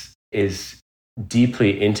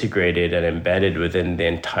deeply integrated and embedded within the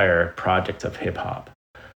entire project of hip hop.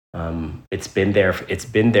 It's been there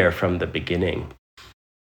from the beginning.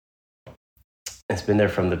 It's been there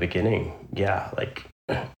from the beginning. Yeah, like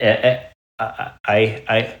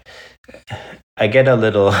I get a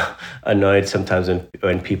little annoyed sometimes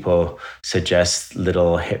when people suggest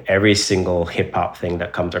every single hip hop thing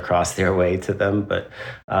that comes across their way to them. But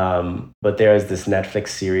there is this Netflix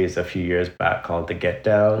series a few years back called The Get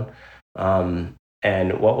Down,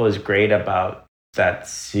 and what was great about that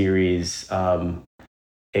series,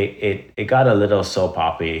 it got a little soap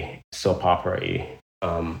opera-y,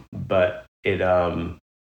 but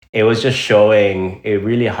it was just showing, it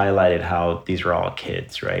really highlighted how these were all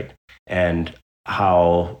kids, right? And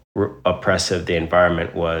how oppressive the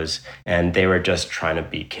environment was, and they were just trying to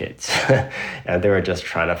be kids, and they were just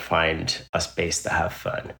trying to find a space to have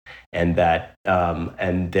fun. And that,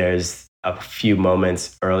 and there's a few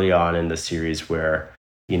moments early on in the series where,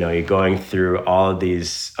 you're going through all of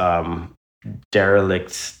these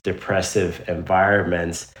derelict, depressive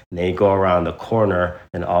environments, and then you go around the corner,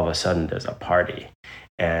 and all of a sudden there's a party,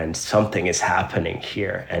 and something is happening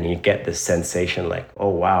here, and you get this sensation like, oh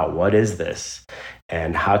wow, what is this,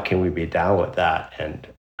 and how can we be down with that? And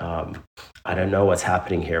I don't know what's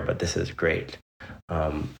happening here, but this is great.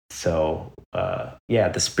 Yeah,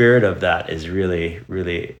 the spirit of that is really,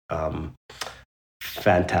 really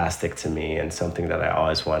fantastic to me, and something that I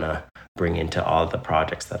always want to bring into all the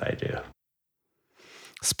projects that I do.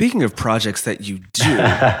 Speaking of projects that you do,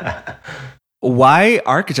 why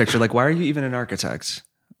architecture? Like, why are you even an architect?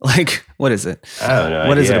 Like, what is it? I don't know.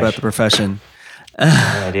 What is it about the profession? No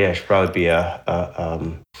idea. I should probably be a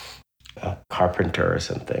carpenter or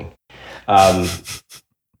something. No,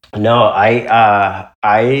 I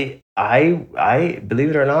believe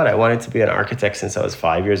it or not, I wanted to be an architect since I was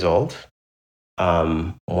 5 years old.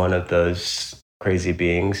 One of those crazy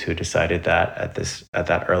beings who decided that at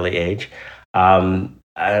that early age.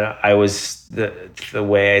 I was the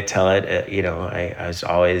way I tell it. I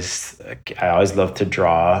always loved to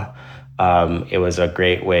draw. It was a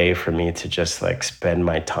great way for me to just like spend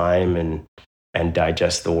my time and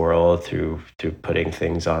digest the world through putting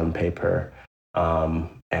things on paper.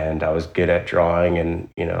 And I was good at drawing, and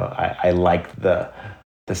I liked the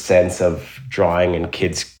sense of drawing and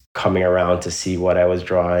kids coming around to see what I was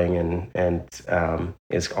drawing, and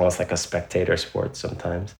it's almost like a spectator sport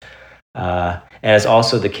sometimes. And it's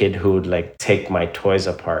also the kid who would like take my toys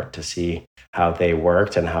apart to see how they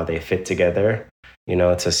worked and how they fit together,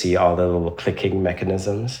 to see all the little clicking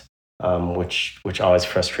mechanisms, which always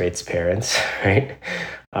frustrates parents, right?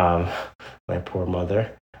 My poor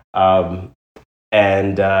mother.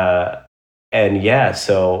 And yeah,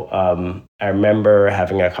 so I remember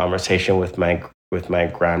having a conversation with my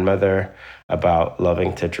grandmother about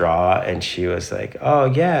loving to draw, and she was like, "Oh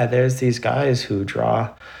yeah, there's these guys who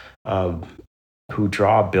draw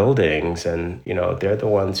buildings, and they're the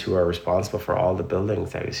ones who are responsible for all the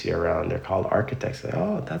buildings that you see around. They're called architects." Like,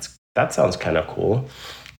 oh, that sounds kind of cool.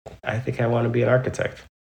 I think I want to be an architect.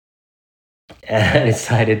 And I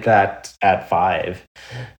decided that at 5.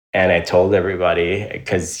 And I told everybody,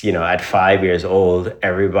 because, at 5 years old,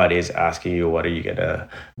 everybody's asking you, what are you going to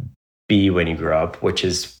be when you grow up? Which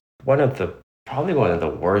is probably one of the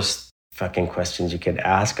worst fucking questions you can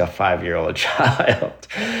ask a 5-year-old child.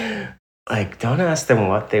 Like, don't ask them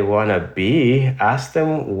what they want to be. Ask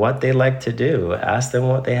them what they like to do. Ask them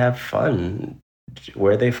what they have fun,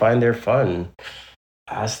 where they find their fun.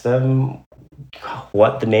 Ask them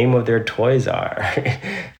what the name of their toys are.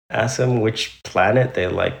 Ask them which planet they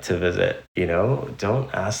like to visit.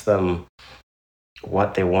 Don't ask them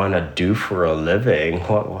what they want to do for a living.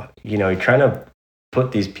 You're trying to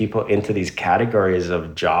put these people into these categories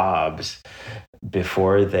of jobs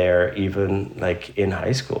before they're even like in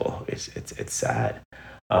high school. It's sad.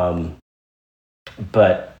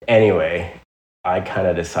 But anyway, I kind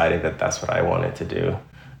of decided that that's what I wanted to do,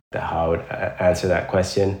 how I would answer that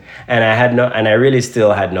question. And I really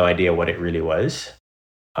still had no idea what it really was.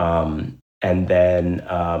 And then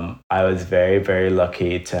I was very, very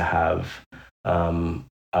lucky to have an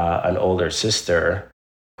older sister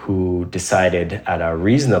who decided at a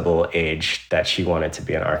reasonable age that she wanted to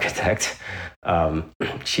be an architect.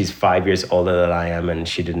 She's 5 years older than I am, and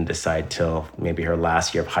she didn't decide till maybe her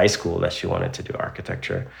last year of high school that she wanted to do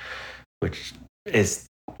architecture, which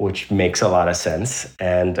makes a lot of sense.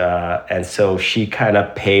 And so she kind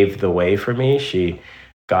of paved the way for me. She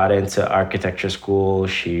got into architecture school.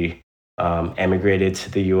 She emigrated to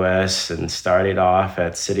the US and started off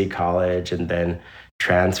at City College, and then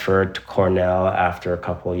transferred to Cornell after a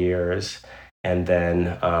couple years. And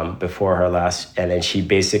then and then she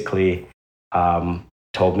basically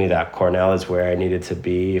told me that Cornell is where I needed to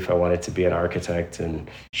be if I wanted to be an architect. And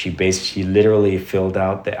she literally filled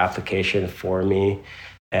out the application for me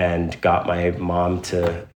and got my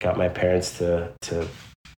parents to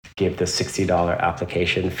give the $60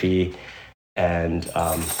 application fee. And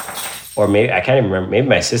or maybe, I can't even remember, maybe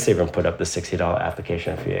my sister even put up the $60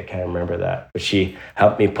 application fee. I can't remember that. But she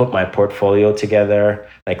helped me put my portfolio together,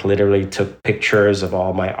 like literally took pictures of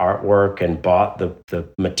all my artwork and bought the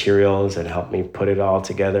materials and helped me put it all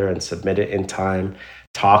together and submit it in time.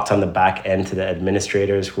 Talked on the back end to the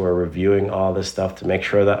administrators who were reviewing all this stuff to make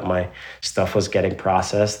sure that my stuff was getting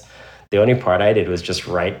processed. The only part I did was just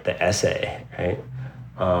write the essay, right?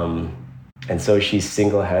 And so she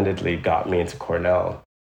single-handedly got me into Cornell.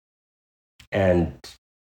 And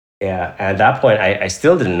yeah, at that point, I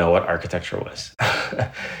still didn't know what architecture was,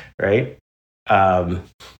 right?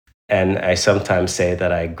 and I sometimes say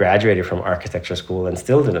that I graduated from architecture school and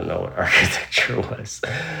still didn't know what architecture was.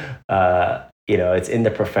 It's in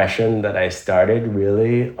the profession that I started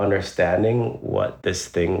really understanding what this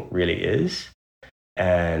thing really is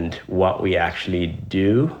and what we actually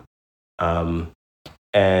do. And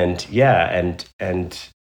I'm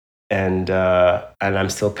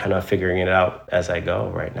still kind of figuring it out as I go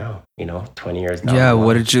right now, 20 years down the line.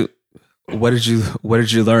 What did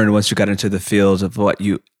you learn once you got into the field of what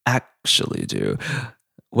you actually do?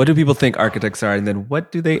 What do people think architects are, and then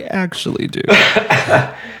what do they actually do?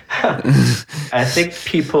 I think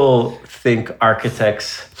people think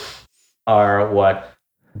architects are what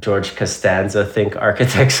George Costanza think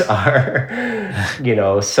architects are.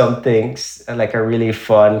 Some things like a really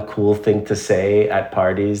fun, cool thing to say at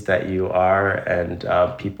parties that you are, and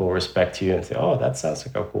people respect you and say, "Oh, that sounds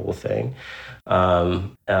like a cool thing."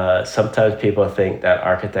 Sometimes people think that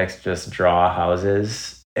architects just draw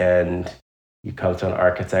houses, and you come to an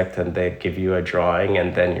architect and they give you a drawing,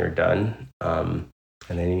 and then you're done, and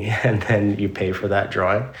then you pay for that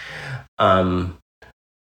drawing, and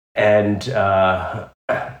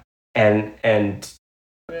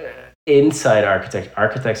inside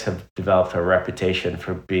architects have developed a reputation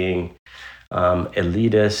for being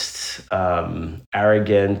elitist,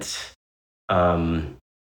 arrogant,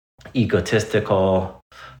 egotistical,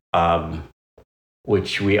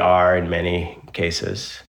 which we are in many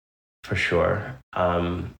cases, for sure.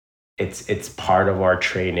 It's part of our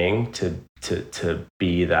training to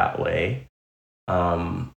be that way,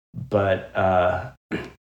 but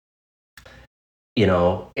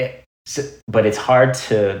it's hard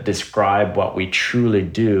to describe what we truly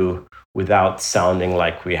do without sounding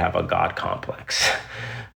like we have a God complex,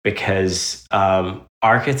 because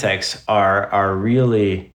architects are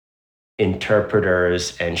really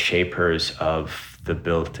interpreters and shapers of the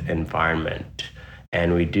built environment.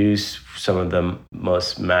 And we do some of the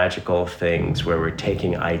most magical things where we're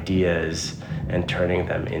taking ideas and turning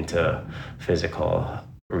them into physical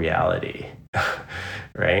reality,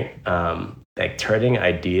 right? Like turning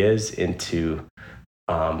ideas into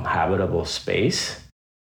habitable space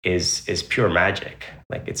is pure magic.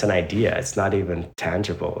 Like it's an idea. It's not even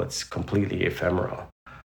tangible. It's completely ephemeral.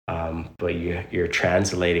 But you're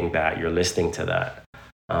translating that. You're listening to that.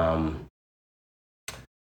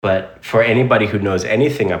 But for anybody who knows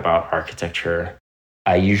anything about architecture,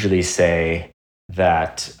 I usually say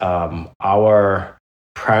that our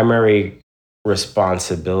primary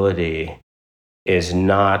responsibility is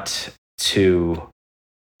not to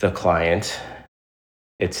the client.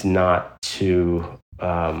 It's not to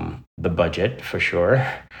the budget, for sure.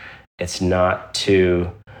 It's not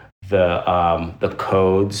to the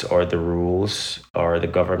codes or the rules or the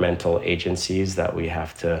governmental agencies that we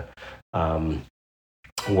have to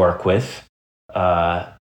work with.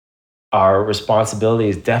 Our responsibility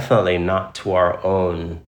is definitely not to our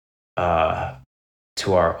own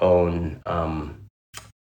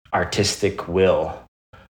artistic will,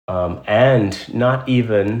 and not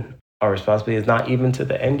even our responsibility is not even to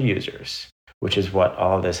the end users, which is what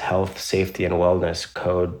all this health, safety, and wellness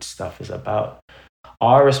code stuff is about.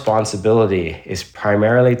 Our responsibility is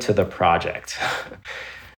primarily to the project.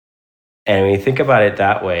 And when you think about it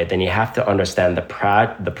that way, then you have to understand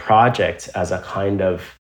the project as a kind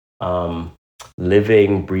of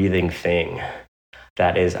living, breathing thing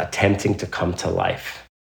that is attempting to come to life.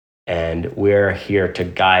 And we're here to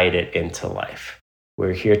guide it into life.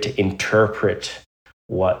 We're here to interpret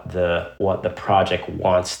what the project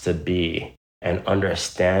wants to be and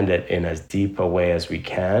understand it in as deep a way as we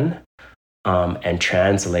can, and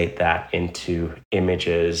translate that into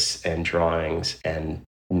images and drawings and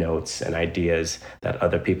notes and ideas that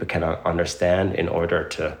other people can understand in order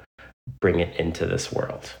to bring it into this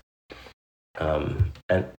world. And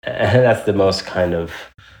that's the most kind of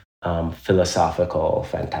philosophical,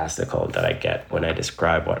 fantastical that I get when I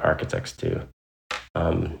describe what architects do.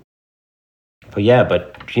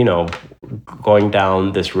 But going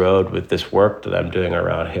down this road with this work that I'm doing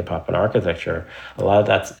around hip hop and architecture, a lot of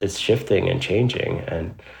that is shifting and changing,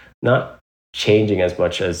 and not changing as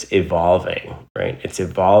much as evolving, right? It's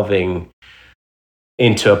evolving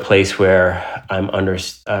into a place where I'm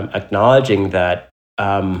acknowledging that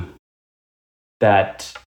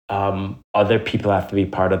other people have to be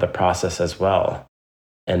part of the process as well,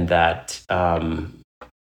 and that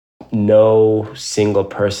no single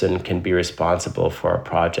person can be responsible for a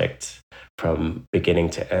project from beginning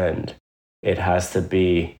to end. It has to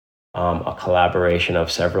be a collaboration of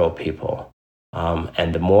several people.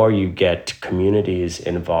 And the more you get communities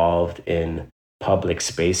involved in public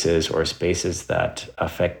spaces or spaces that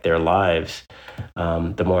affect their lives,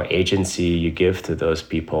 the more agency you give to those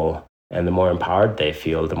people, and the more empowered they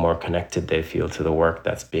feel, the more connected they feel to the work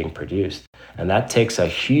that's being produced. And that takes a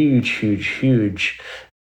huge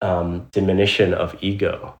diminution of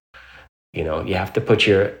ego. You have to put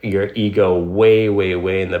your ego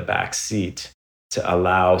way in the back seat to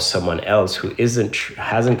allow someone else who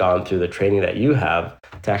hasn't gone through the training that you have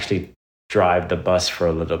to actually drive the bus for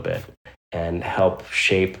a little bit and help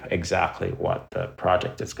shape exactly what the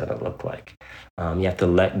project is going to look like. You have to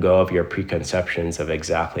let go of your preconceptions of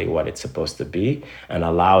exactly what it's supposed to be and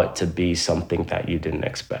allow it to be something that you didn't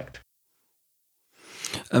expect.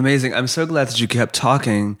 Amazing. I'm so glad that you kept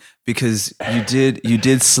talking, because you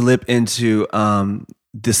did slip into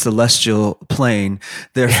the celestial plane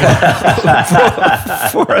there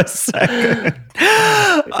for a second.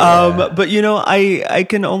 But I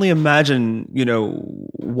can only imagine,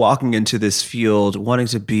 walking into this field, wanting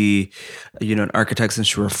to be, an architect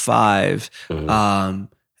since you were 5. Mm-hmm.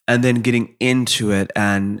 And then getting into it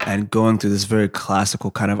and going through this very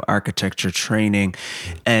classical kind of architecture training,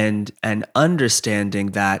 and understanding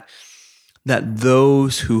that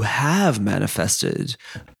those who have manifested,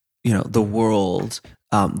 the world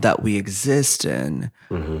that we exist in,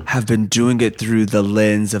 Mm-hmm. have been doing it through the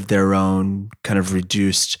lens of their own kind of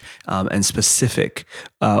reduced and specific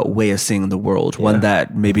way of seeing the world, one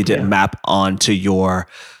that maybe didn't map onto your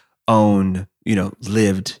own,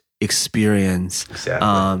 lived experience.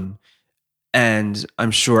 Exactly. And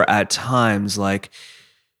I'm sure at times, that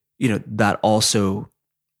also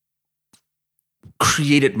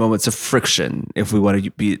created moments of friction, if we want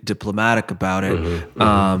to be diplomatic about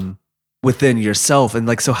it, within yourself.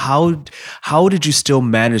 And so how did you still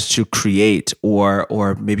manage to create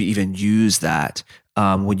or maybe even use that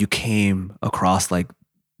when you came across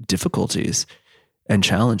difficulties and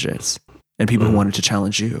challenges and people who wanted to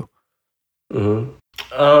challenge you? Mm-hmm.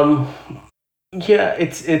 Yeah,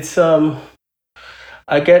 it's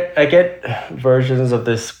I get versions of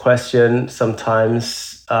this question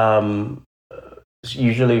sometimes,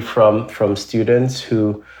 usually from students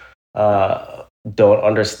who don't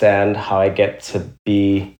understand how I get to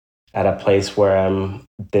be at a place where I'm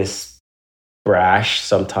this brash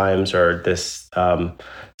sometimes, or this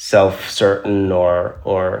self-certain,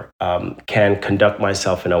 or can conduct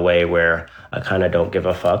myself in a way where I kind of don't give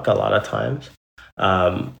a fuck a lot of times.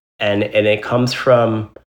 And it comes from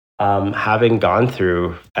having gone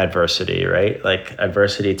through adversity, right? Like,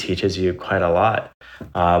 adversity teaches you quite a lot,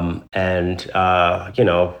 and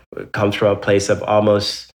it comes from a place of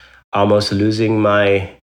almost losing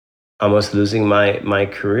my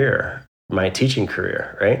career, my teaching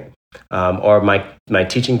career, right? Or my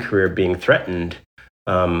teaching career being threatened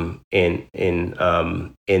in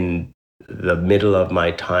the middle of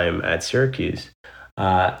my time at Syracuse,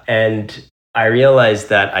 and I realized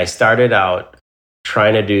that I started out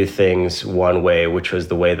trying to do things one way, which was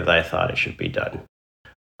the way that I thought it should be done.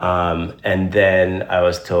 And then I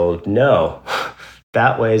was told, no,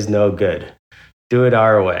 that way is no good. Do it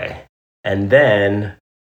our way. And then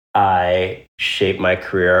I shaped my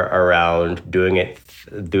career around doing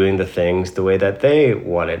the things the way that they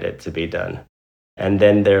wanted it to be done. And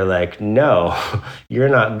then they're like, no, you're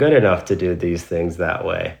not good enough to do these things that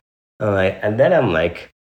way. And then I'm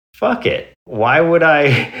like, fuck it. Why would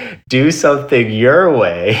I do something your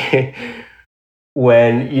way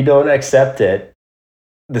when you don't accept it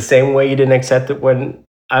the same way you didn't accept it when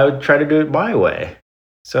I would try to do it my way?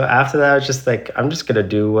 So after that, I was just like, I'm just going to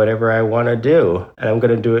do whatever I want to do. And I'm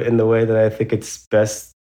going to do it in the way that I think it's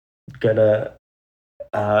best going to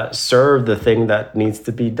serve the thing that needs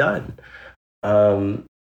to be done. And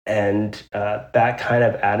that kind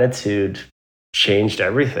of attitude changed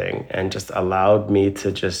everything and just allowed me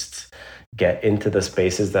to just get into the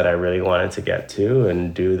spaces that I really wanted to get to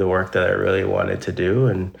and do the work that I really wanted to do,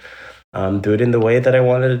 and do it in the way that I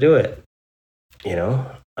wanted to do it,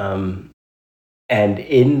 and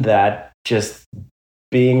in that, just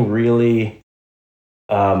being really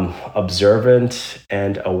observant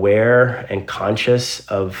and aware and conscious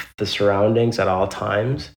of the surroundings at all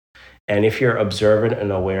times. And if you're observant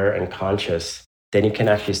and aware and conscious, then you can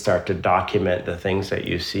actually start to document the things that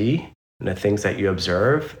you see and the things that you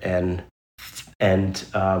observe, and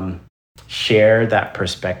share that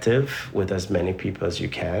perspective with as many people as you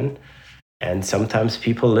can. And sometimes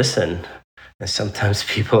people listen, and sometimes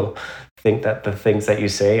people think that the things that you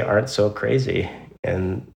say aren't so crazy,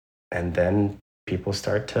 and then people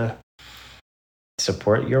start to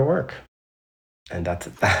support your work. And that's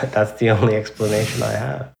the only explanation I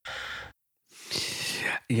have.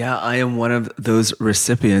 Yeah, I am one of those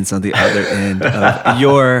recipients on the other end of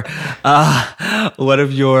your, one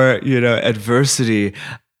of your, adversity,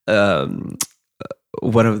 um,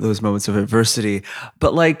 one of those moments of adversity.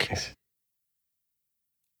 But like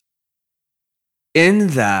in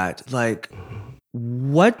that, like,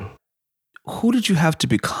 what, who did you have to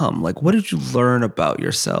become? Like, what did you learn about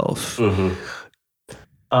yourself? Mm-hmm.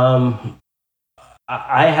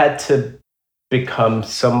 I had to become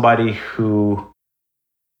somebody who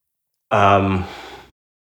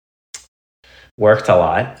worked a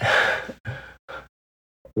lot,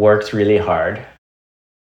 worked really hard.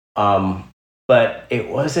 But it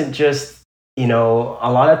wasn't just, a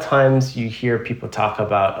lot of times you hear people talk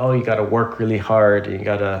about, oh, you got to work really hard, you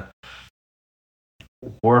got to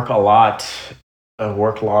work a lot,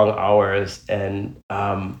 work long hours.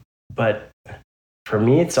 But for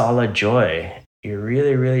me, it's all a joy. You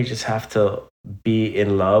really, really just have to be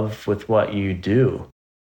in love with what you do.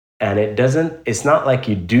 And it's not like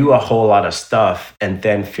you do a whole lot of stuff and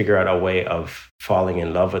then figure out a way of falling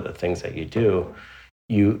in love with the things that you do.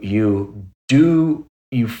 You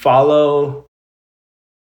follow,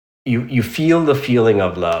 you feel the feeling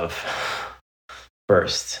of love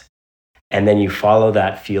first, and then you follow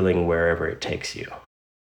that feeling wherever it takes you.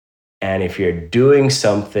 And if you're doing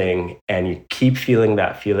something and you keep feeling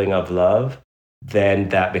that feeling of love, then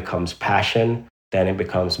that becomes passion, then it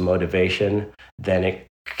becomes motivation, then it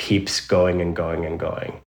keeps going and going and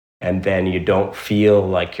going. And then you don't feel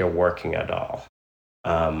like you're working at all.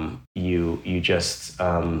 You just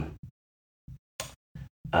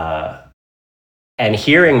and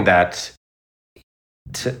hearing that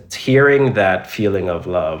feeling of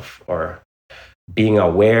love, or being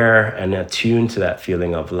aware and attuned to that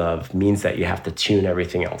feeling of love, means that you have to tune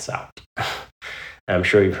everything else out. I'm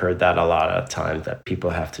sure you've heard that a lot of times, that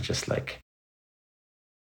people have to just like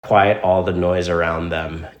quiet all the noise around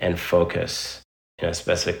them and focus in a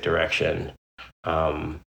specific direction.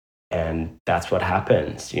 And that's what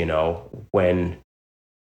happens, when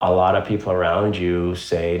a lot of people around you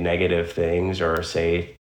say negative things or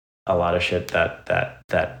say a lot of shit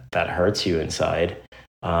that hurts you inside.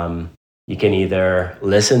 You can either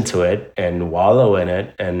listen to it and wallow in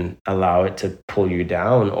it and allow it to pull you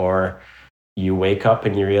down, or you wake up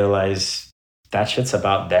and you realize that shit's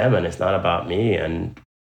about them and it's not about me, and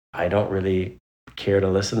I don't really care to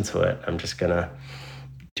listen to it. I'm just gonna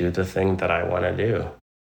do the thing that I want to do,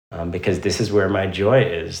 because this is where my joy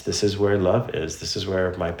is. This is where love is. This is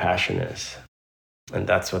where my passion is, and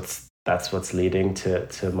that's what's leading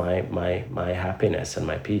to my happiness and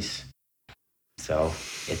my peace. So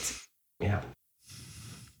it's, yeah.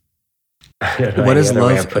 I don't know What any is other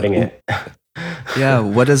way love? of putting it. Yeah,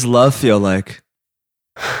 what does love feel like?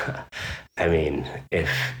 I mean, if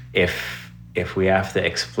we have to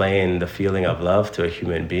explain the feeling of love to a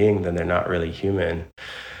human being, then they're not really human.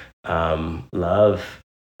 Love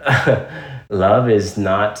love is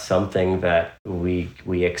not something that we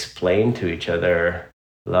explain to each other.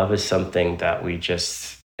 Love is something that we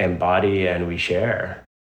just embody and we share,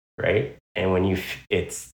 right? And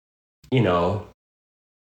it's,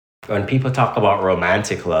 when people talk about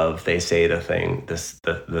romantic love, they say the thing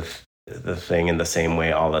in the same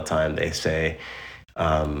way all the time.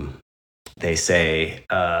 Um, they say,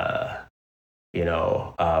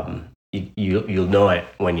 you'll know it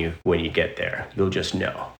when you get there. You'll just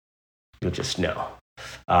know. You'll just know.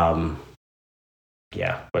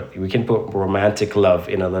 Yeah, but we can put romantic love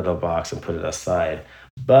in a little box and put it aside.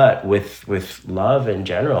 But with love in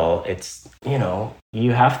general, it's,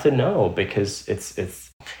 you have to know, because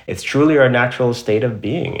it's truly our natural state of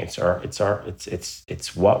being. It's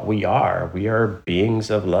what we are. We are beings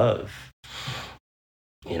of love.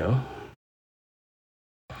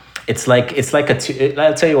 It's like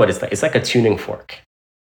I'll tell you what it's like. It's like a tuning fork,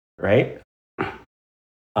 right?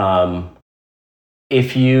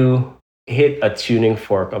 If you hit a tuning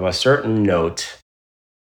fork of a certain note,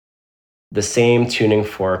 the same tuning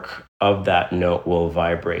fork of that note will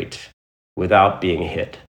vibrate without being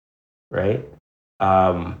hit, right?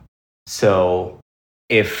 So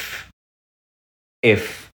if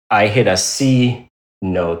I hit a C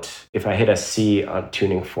note, if I hit a C on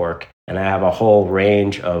tuning fork, and I have a whole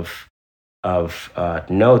range of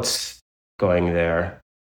notes going there,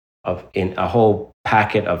 in a whole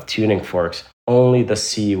packet of tuning forks, only the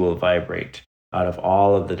C will vibrate out of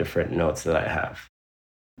all of the different notes that I have.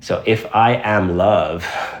 So if I am love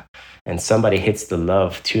and somebody hits the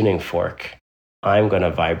love tuning fork, I'm going to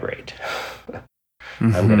vibrate.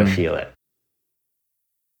 Mm-hmm. I'm going to feel it.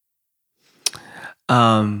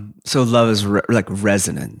 So love is like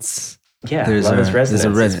resonance. Yeah, love is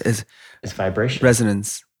resonance. It's vibration.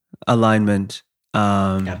 Resonance, alignment,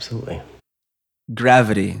 Absolutely.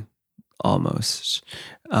 Gravity, almost.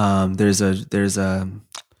 There's a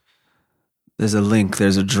link,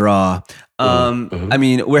 there's a draw. Mm-hmm. I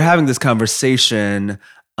mean, we're having this conversation.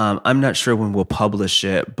 I'm not sure when we'll publish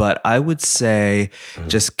it, but I would say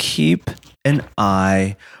just keep an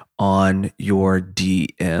eye on your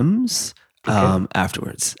DMs Okay.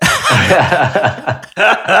 afterwards.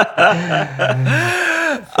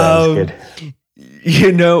 Sounds good.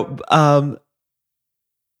 You know,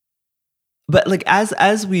 but like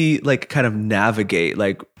as we like kind of navigate,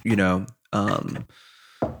 like, you know,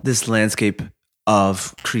 this landscape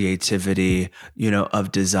of creativity, you know,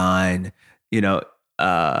 of design,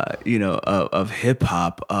 of hip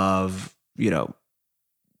hop, of,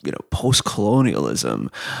 post-colonialism.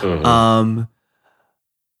 Mm-hmm. Um,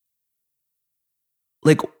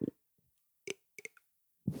 like,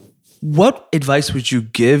 what advice would you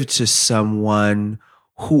give to someone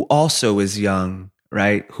who also is young,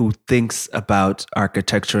 right? Who thinks about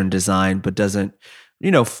architecture and design, but doesn't,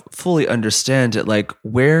 fully understand it? Like,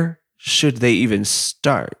 where should they even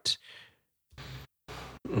start?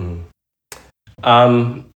 Mm.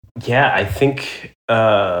 Yeah, I think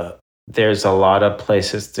there's a lot of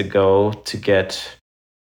places to go to get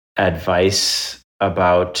advice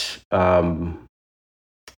about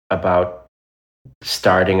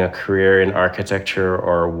starting a career in architecture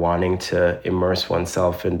or wanting to immerse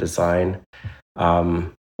oneself in design.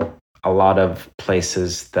 Um, a lot of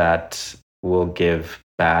places that will give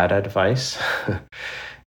bad advice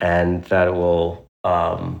and that will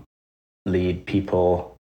lead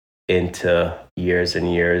people into years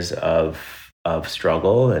and years of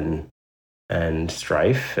struggle and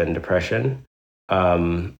strife and depression.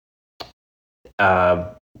 Um, uh,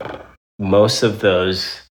 Most of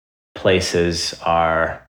those places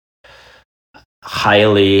are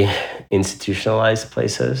highly institutionalized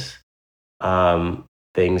places.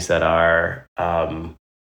 Things that are,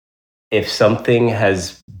 if something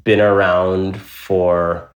has been around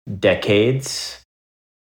for decades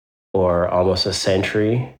or almost a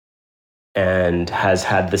century and has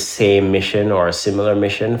had the same mission or a similar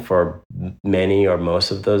mission for many or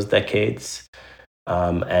most of those decades,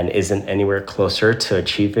 and isn't anywhere closer to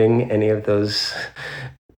achieving any of those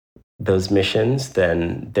missions,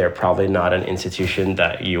 then they're probably not an institution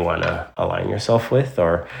that you want to align yourself with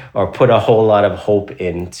or put a whole lot of hope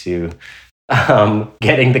into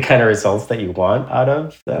getting the kind of results that you want out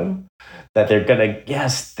of them. That they're gonna,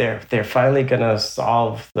 yes, they're finally gonna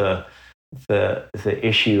solve the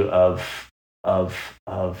issue of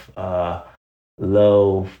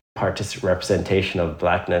low representation of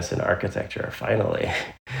Blackness in architecture. Finally,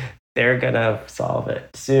 they're gonna solve it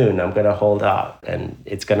soon. I'm gonna hold out, and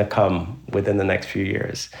it's gonna come within the next few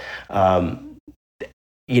years. Um,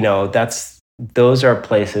 those are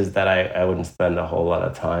places that I wouldn't spend a whole lot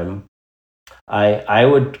of time. I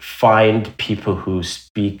would find people who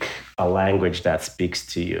speak a language that speaks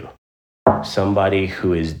to you. Somebody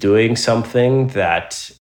who is doing something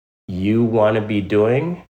that you want to be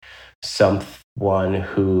doing. Someone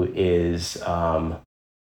who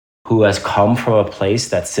has come from a place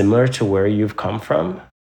that's similar to where you've come from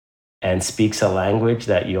and speaks a language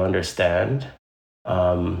that you understand.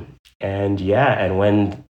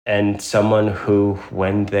 And someone who,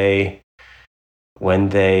 when they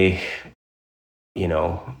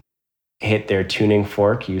hit their tuning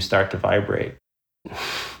fork, you start to vibrate.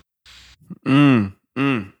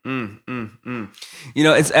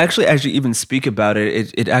 It's actually, as you even speak about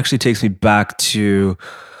it actually takes me back to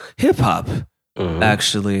hip hop. Mm-hmm.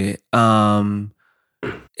 Actually,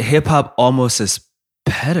 hip hop almost as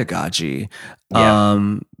pedagogy,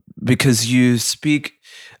 Yeah. because you speak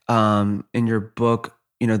in your book.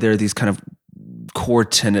 There are these kind of core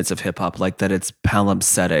tenets of hip hop, like that it's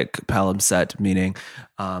palimpsest meaning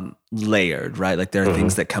layered, right? Like there are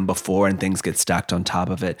things Mm-hmm. that come before and things get stacked on top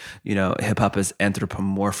of it. Hip hop is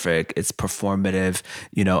anthropomorphic, it's performative,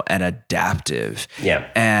 and adaptive. Yeah.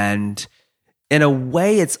 And in a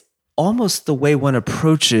way, it's almost the way one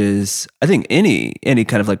approaches, I think, any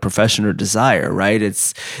kind of like profession or desire, right?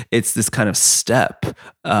 It's this kind of step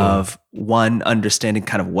of one understanding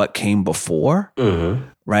kind of what came before, Mm-hmm.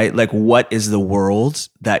 right? Like, what is the world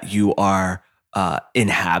that you are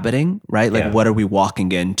inhabiting, right? Like, Yeah. what are we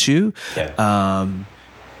walking into? Yeah.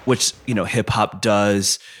 Which, hip hop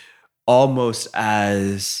does almost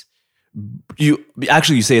as you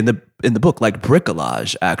say in the book, like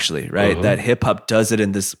bricolage, actually, right? That Mm-hmm. hip hop does it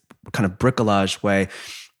in this kind of bricolage way,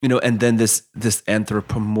 and then this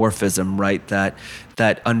anthropomorphism, right?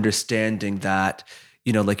 That understanding that,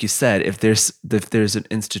 like you said, if there's an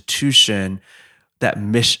institution, that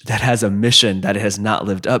has a mission that it has not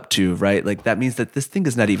lived up to, right? Like that means that this thing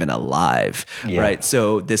is not even alive, right?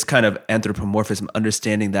 So this kind of anthropomorphism,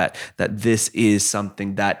 understanding that this is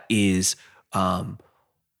something that is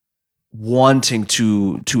wanting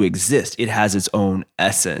to exist. It has its own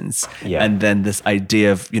essence. And then this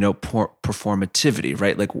idea of, performativity,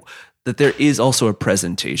 right? Like that there is also a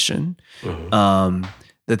presentation,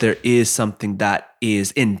 that there is something that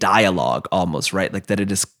is in dialogue almost, right? Like that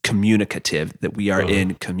it is communicative, that we are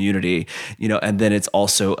in community, and then it's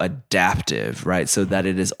also adaptive, right? So that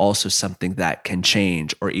it is also something that can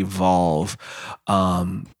change or evolve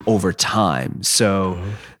over time. So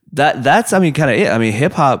that's, I mean, kind of it. I mean,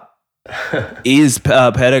 hip hop is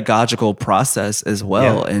a pedagogical process as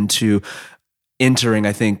well into entering,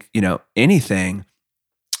 I think, anything.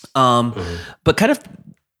 But kind of,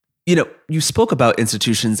 you spoke about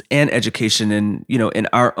institutions and education and, in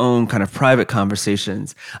our own kind of private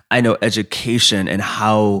conversations, I know education and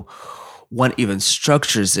how one even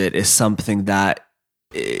structures it is something that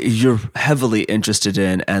you're heavily interested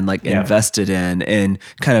in and like invested in and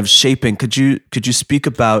kind of shaping. Could you speak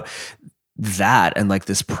about that and like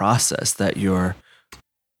this process that you're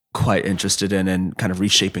quite interested in and kind of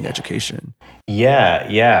reshaping education? It's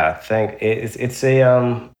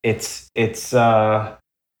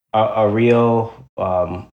a real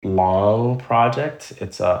long project.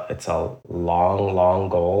 It's a long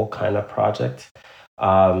goal kind of project.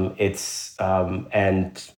 I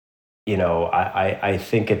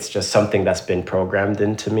think it's just something that's been programmed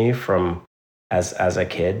into me from as a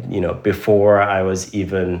kid. Before I was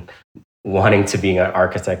even wanting to be an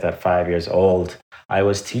architect at 5 years old, I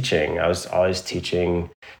was teaching. I was always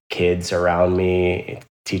teaching kids around me,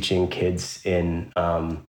 teaching kids in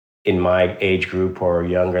my age group or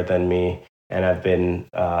younger than me. And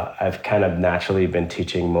I've kind of naturally been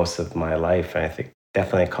teaching most of my life. And I think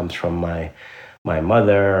definitely comes from my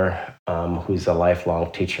mother, who's a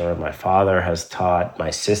lifelong teacher. My father has taught.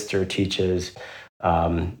 My sister teaches.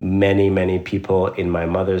 Many people in my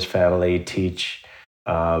mother's family teach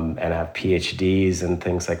and have PhDs and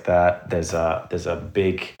things like that. There's a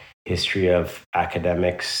big history of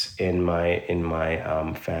academics in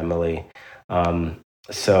my family.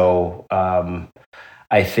 So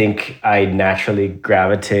I think I naturally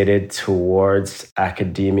gravitated towards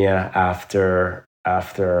academia after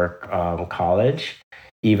college,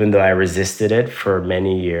 even though I resisted it for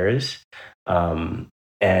many years. And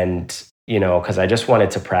because I just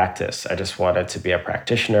wanted to practice. I just wanted to be a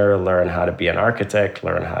practitioner, learn how to be an architect,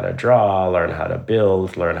 learn how to draw, learn how to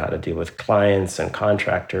build, learn how to deal with clients and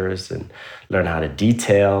contractors, and learn how to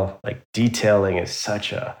detail. Like detailing is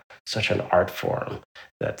such an art form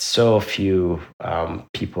that so few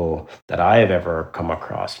people that I have ever come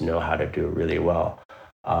across know how to do really well.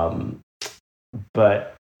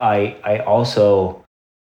 But I also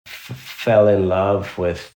fell in love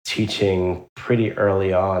with teaching pretty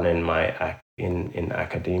early on in my in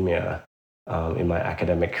academia, in my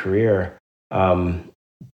academic career,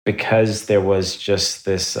 because there was just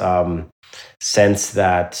this sense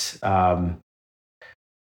that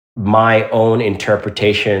my own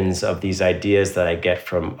interpretations of these ideas that I get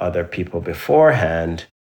from other people beforehand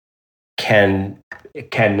can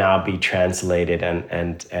now be translated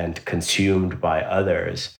and consumed by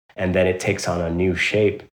others, and then it takes on a new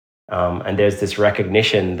shape. And there's this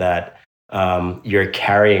recognition that you're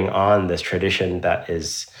carrying on this tradition that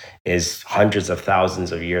is hundreds of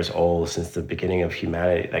thousands of years old, since the beginning of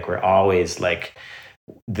humanity. Like we're always like,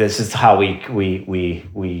 this is how we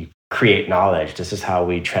create knowledge. This is how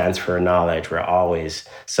we transfer knowledge. We're always,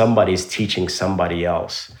 somebody's teaching somebody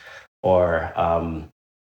else, or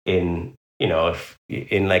if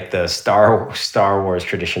in like the Star Wars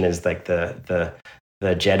tradition is like the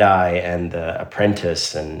Jedi and the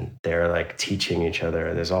apprentice, and they're like teaching each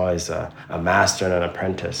other. There's always a master and an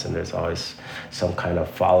apprentice, and there's always some kind of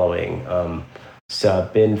following. So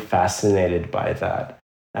I've been fascinated by that,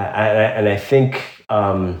 and I think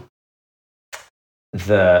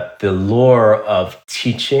the lure of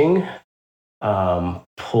teaching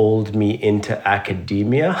pulled me into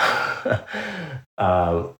academia,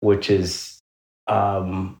 which is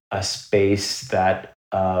a space that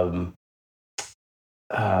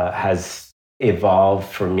has evolved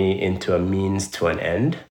for me into a means to an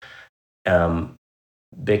end,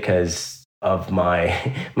 because of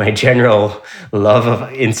my general love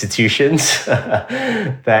of institutions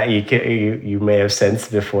that you may have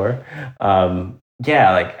sensed before.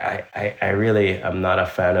 Like I really am not a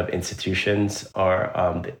fan of institutions, or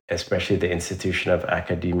especially the institution of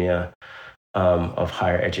academia, of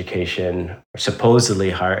higher education, or supposedly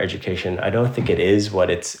higher education. I don't think it is what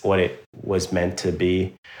it was meant to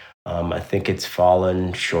be. I think it's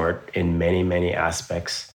fallen short in many, many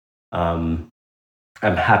aspects. I'm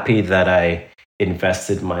happy that I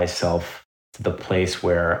invested myself to the place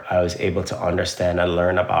where I was able to understand and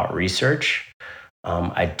learn about research.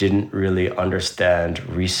 I didn't really understand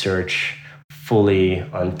research fully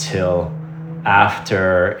until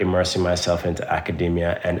after immersing myself into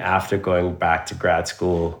academia and after going back to grad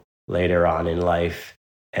school later on in life,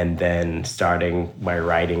 and then starting my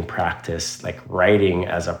writing practice. Like, writing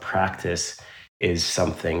as a practice is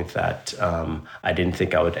something that I didn't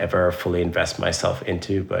think I would ever fully invest myself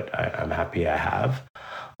into, but I'm happy I have.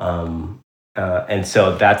 And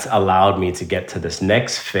so that's allowed me to get to this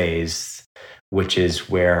next phase, which is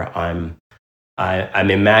where I'm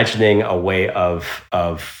imagining a way of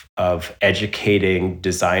educating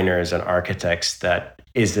designers and architects that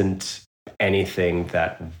isn't anything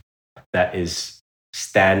that is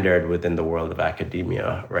standard within the world of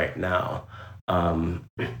academia right now.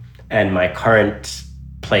 And my current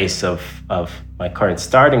place of my current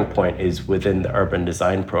starting point is within the urban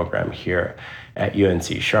design program here at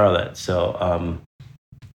UNC Charlotte. So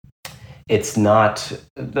it's not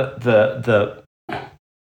the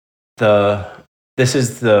this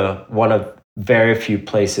is the one of very few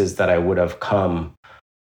places that I would have come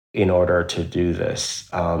in order to do this.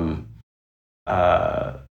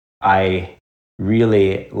 I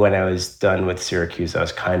really, when I was done with Syracuse, I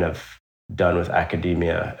was kind of done with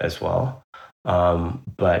academia as well.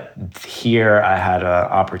 But here I had an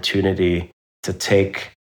opportunity to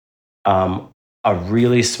take a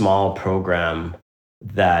really small program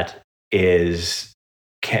that has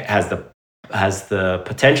the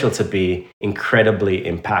potential to be incredibly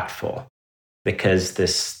impactful, because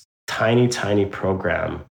this tiny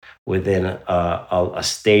program within a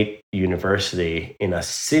state university in a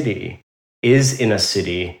city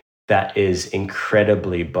that is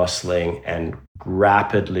incredibly bustling and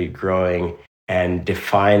rapidly growing and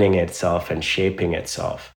defining itself and shaping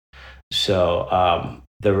itself. So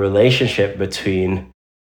the relationship between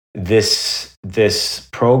this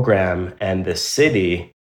program and the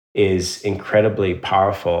city is incredibly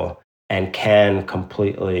powerful and can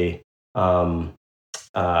completely have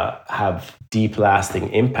deep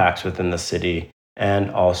lasting impacts within the city,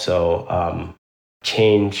 and also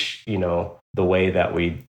change, the way that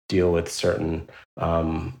we deal with certain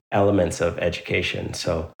elements of education.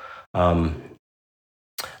 So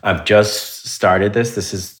I've just started this.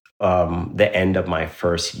 This is the end of my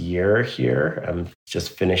first year here. I'm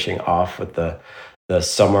just finishing off with the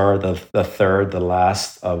summer, the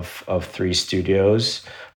last of 3 studios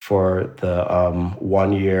for the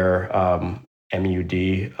 1 year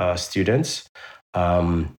MUD students.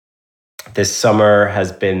 This summer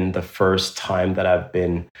has been the first time that I've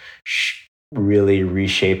been really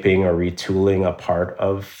reshaping or retooling a part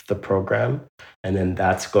of the program. And then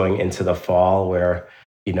that's going into the fall, where,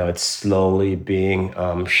 it's slowly being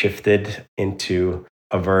shifted into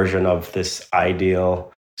a version of this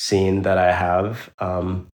ideal scene that I have.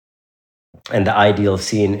 And the ideal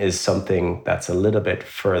scene is something that's a little bit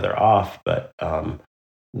further off, but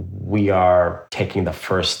we are taking the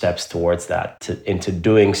first steps towards that, into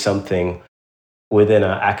doing something within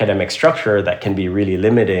an academic structure that can be really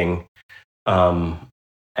limiting,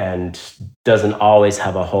 and doesn't always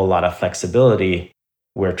have a whole lot of flexibility.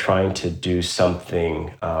 We're trying to do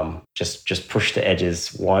something, just push the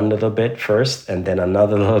edges one little bit first, and then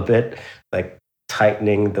another little bit, like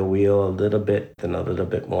tightening the wheel a little bit, then a little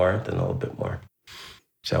bit more, then a little bit more.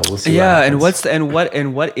 So we'll see. Yeah, and what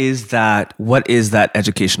is that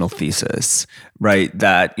educational thesis, right?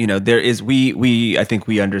 That there is I think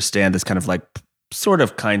we understand this kind of like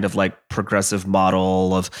progressive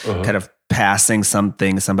model of kind of passing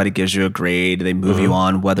something. Somebody gives you a grade, they move you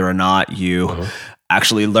on, whether or not you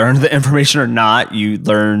actually learned the information or not. You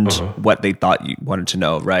learned what they thought you wanted to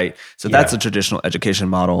know, right? So that's a traditional education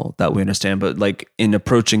model that we understand. But like, in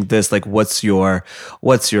approaching this, like, what's your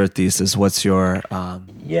thesis? What's your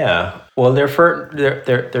Yeah. Well, there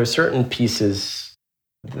are certain pieces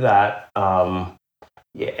that I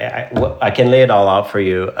can lay it all out for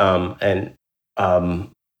you, and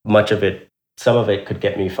some of it could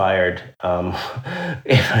get me fired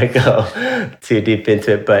if I go too deep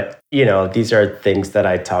into it. But these are things that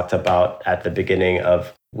I talked about at the beginning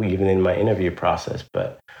of, even in my interview process.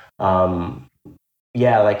 But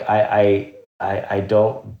like I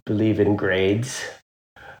don't believe in grades.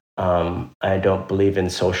 I don't believe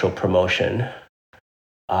in social promotion.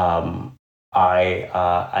 I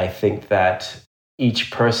think that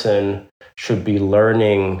each person should be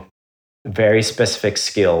learning very specific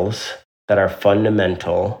skills that are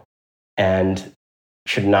fundamental, and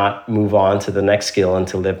should not move on to the next skill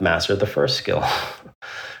until they've mastered the first skill.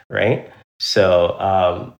 right?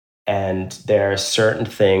 So, and there are certain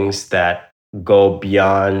things that go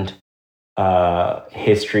beyond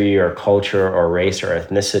history or culture or race or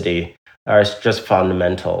ethnicity are just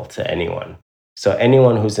fundamental to anyone. So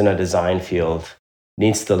anyone who's in a design field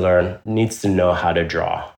needs to know how to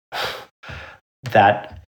draw.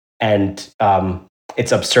 That and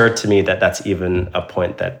it's absurd to me that that's even a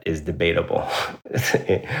point that is debatable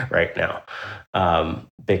right now,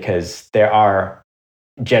 because there are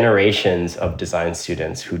generations of design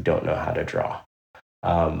students who don't know how to draw.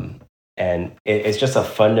 And it's just a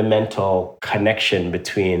fundamental connection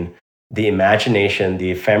between the imagination,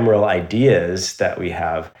 the ephemeral ideas that we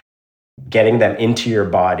have, getting them into your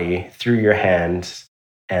body through your hands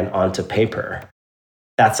and onto paper.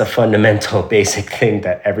 That's a fundamental basic thing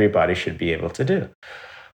that everybody should be able to do.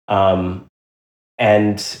 Um,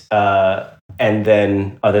 and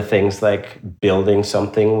then other things like building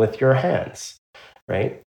something with your hands,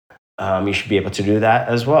 right? You should be able to do that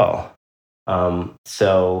as well.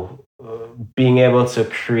 So being able to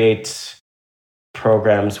create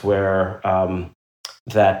programs where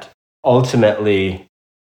that ultimately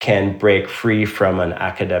can break free from an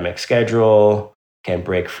academic schedule, can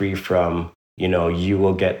break free from, you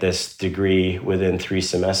will get this degree within 3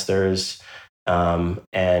 semesters,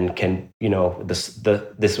 and can, this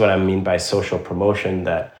is what I mean by social promotion,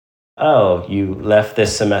 that, oh, you left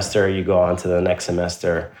this semester, you go on to the next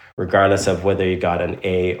semester, regardless of whether you got an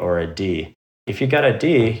A or a D. If you got a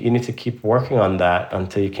D, you need to keep working on that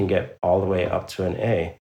until you can get all the way up to an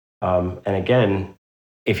A. And again,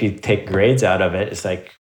 if you take grades out of it, it's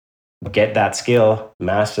like, get that skill,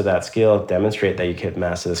 master that skill, demonstrate that you can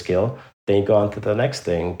master the skill, then you go on to the next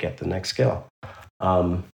thing, get the next skill.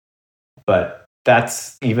 But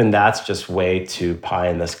that's just way too pie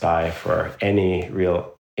in the sky for any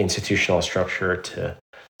real institutional structure to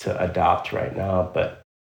adopt right now. But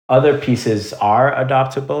other pieces are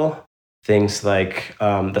adoptable. Things like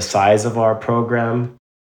the size of our program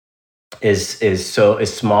is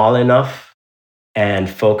small enough and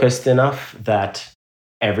focused enough that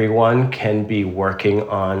everyone can be working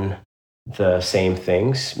on the same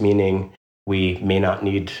things, meaning we may not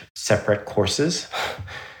need separate courses.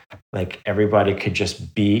 Like everybody could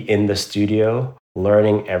just be in the studio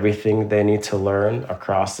learning everything they need to learn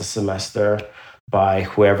across the semester by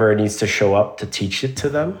whoever needs to show up to teach it to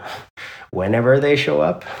them whenever they show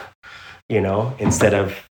up, instead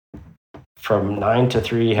of from 9 to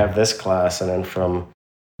 3 you have this class, and then from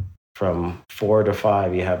 4 to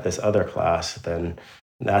 5 you have this other class, then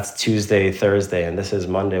that's Tuesday, Thursday, and this is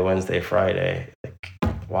Monday, Wednesday, Friday. Like,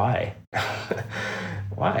 why?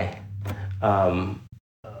 Why?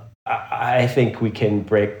 I think we can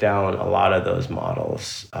break down a lot of those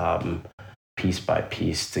models piece by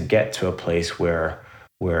piece to get to a place where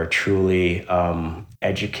we're truly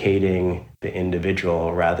educating the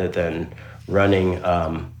individual rather than running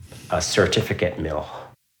a certificate mill,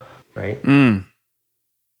 right?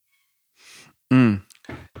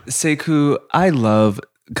 Sekou, I love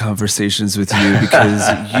conversations with you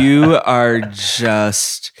because you are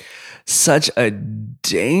just such a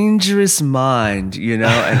dangerous mind, and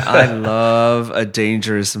I love a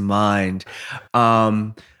dangerous mind.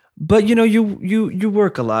 But you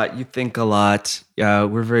work a lot, you think a lot.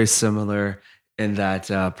 We're very similar in that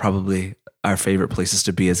probably our favorite places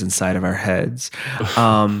to be is inside of our heads.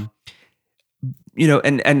 And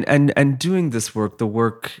doing this work, the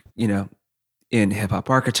work, in hip hop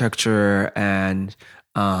architecture and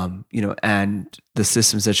and the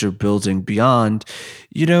systems that you're building beyond,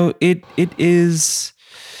 it is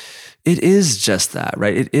just that,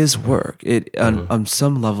 right? It is work. It on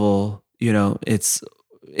some level,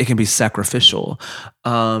 it can be sacrificial.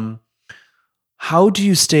 How do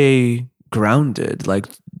you stay grounded? Like,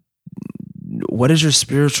 what is your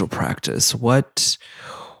spiritual practice? What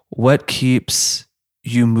keeps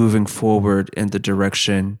you moving forward in the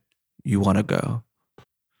direction you want to go?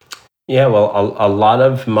 Yeah, well, a lot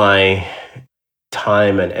of my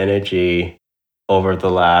time and energy over the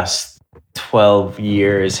last 12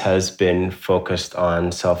 years has been focused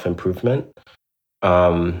on self-improvement.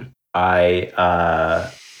 I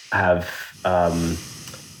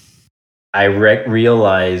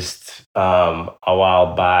realized a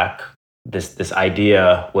while back, this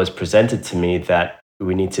idea was presented to me that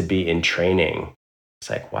we need to be in training. It's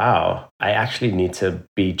like, wow, I actually need to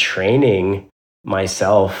be training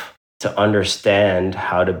myself to understand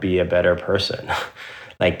how to be a better person.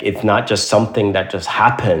 Like, it's not just something that just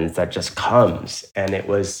happens, that just comes. And it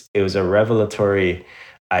was a revelatory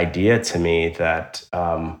idea to me that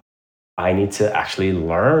I need to actually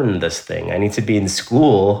learn this thing. I need to be in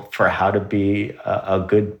school for how to be a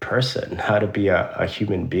good person, how to be a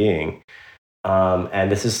human being.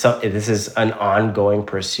 And this is an ongoing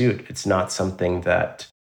pursuit. It's not something that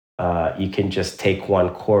you can just take one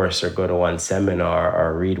course or go to one seminar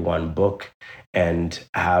or read one book and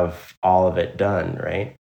have all of it done,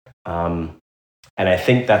 right? Um, and I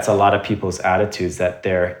think that's a lot of people's attitudes, that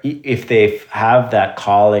if they have that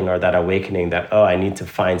calling or that awakening that, oh, I need to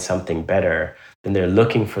find something better, then they're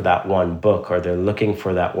looking for that one book, or they're looking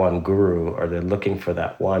for that one guru, or they're looking for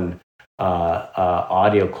that one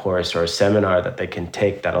audio course or seminar that they can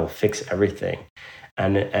take that'll fix everything.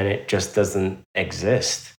 And it just doesn't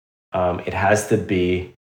exist. It has to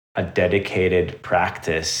be a dedicated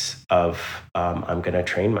practice of, I'm going to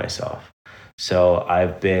train myself. So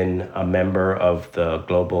I've been a member of the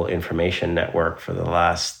Global Information Network for the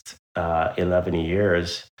last 11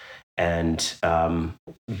 years, and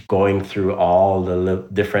going through all the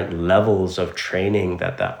different levels of training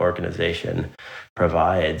that organization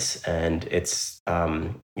provides. And it's,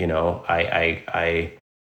 I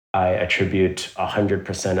attribute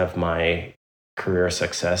 100% of my career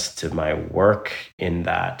success to my work in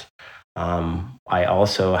that. I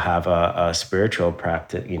also have a spiritual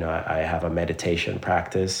practice. I have a meditation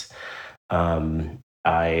practice. I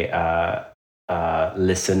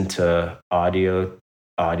listen to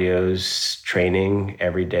audios training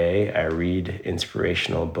every day. I read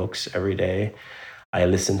inspirational books every day. I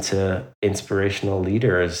listen to inspirational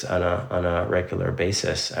leaders on a regular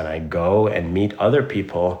basis, and I go and meet other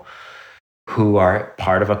people who are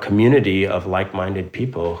part of a community of like-minded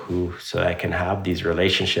people, so I can have these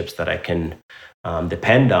relationships that I can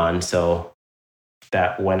depend on, so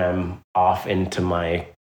that when I'm off into my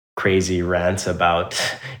crazy rants about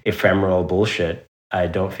ephemeral bullshit, I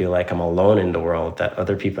don't feel like I'm alone in the world, that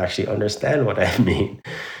other people actually understand what I mean,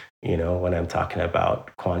 when I'm talking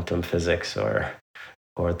about quantum physics or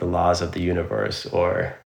the laws of the universe,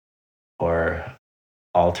 or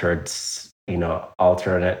altered,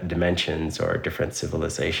 alternate dimensions or different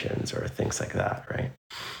civilizations or things like that, right?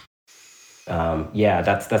 Yeah,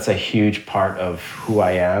 that's a huge part of who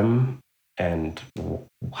I am and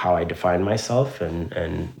how I define myself,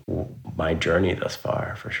 and my journey thus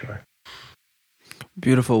far, for sure.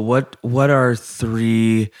 Beautiful. What are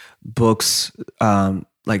 3 books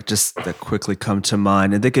like just that quickly come to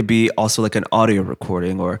mind? And they could be also like an audio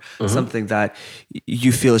recording or something that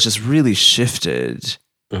you feel is just really shifted,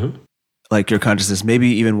 like your consciousness, maybe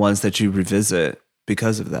even ones that you revisit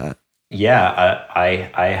because of that. Yeah,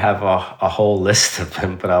 I have a whole list of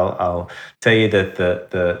them, but I'll tell you that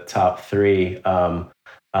the top 3.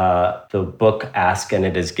 The book "Ask and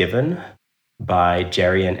It Is Given" by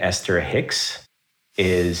Jerry and Esther Hicks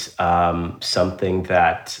is something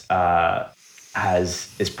that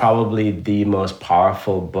is probably the most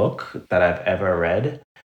powerful book that I've ever read,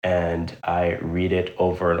 and I read it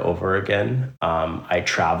over and over again. I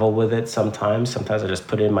travel with it sometimes. Sometimes I just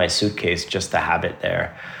put it in my suitcase just to have it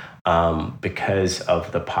there, because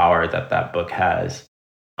of the power that book has.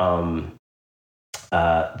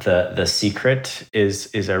 The Secret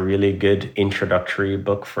is a really good introductory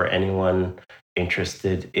book for anyone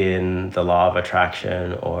interested in the law of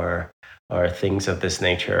attraction or things of this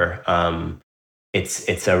nature.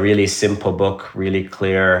 It's a really simple book, really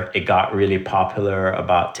clear. It got really popular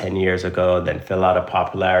about 10 years ago, then fell out of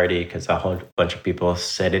popularity because a whole bunch of people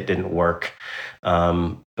said it didn't work.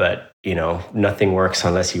 But nothing works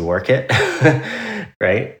unless you work it,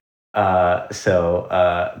 right? So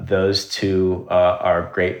those 2 are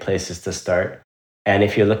great places to start. And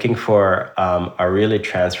if you're looking for a really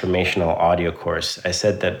transformational audio course, I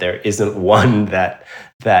said that there isn't one that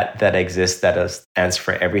exists that stands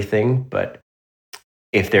for everything, but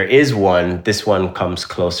if there is one, this one comes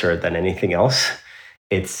closer than anything else.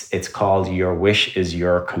 It's called "Your Wish is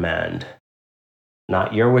Your Command."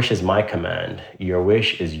 Not "Your wish is my command." Your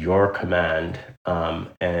wish is your command.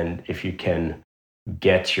 And if you can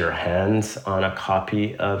get your hands on a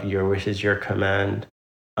copy of "Your Wish is Your Command,"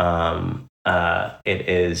 it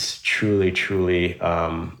is truly, truly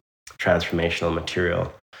transformational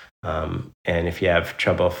material. And if you have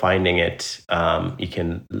trouble finding it, you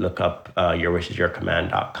can look up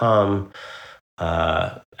yourwishisyourcommand.com.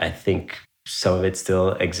 I think some of it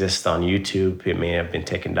still exists on YouTube. It may have been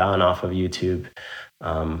taken down off of YouTube,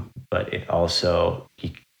 but it also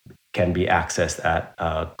can be accessed at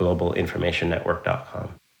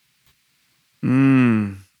globalinformationnetwork.com.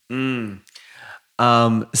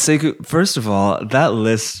 Sekou, first of all, that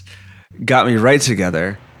list got me right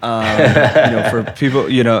together. For people,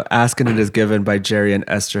 Ask and It Is Given by Jerry and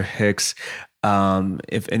Esther Hicks.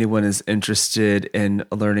 If anyone is interested in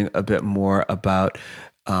learning a bit more about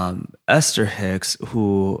Esther Hicks,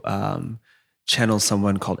 who channels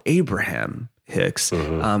someone called Abraham Hicks,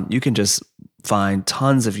 you can just find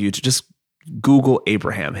tons of YouTube. Just Google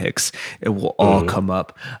Abraham Hicks. It will all come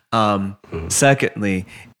up. Secondly,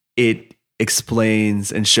 it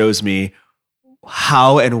explains and shows me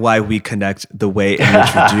how and why we connect the way in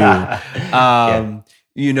which we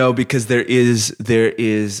do. Because there is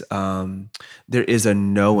a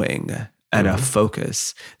knowing and a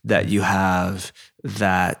focus that you have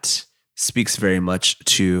that speaks very much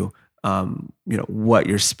to what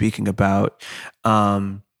you're speaking about.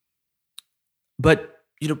 But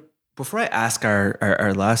before I ask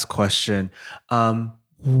our last question,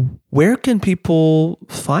 where can people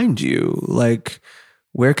find you? Like,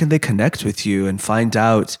 where can they connect with you and find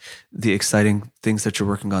out the exciting things that you're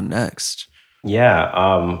working on next?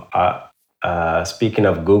 Yeah. Speaking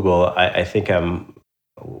of Google, I think I'm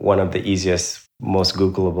one of the easiest, most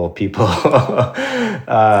Googleable people.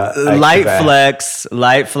 Light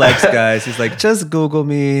flex, guys. He's like, just Google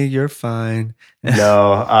me. You're fine.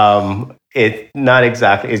 No, it not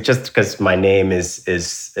exactly. It's just because my name is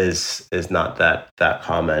not that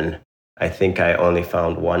common. I think I only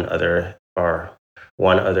found one other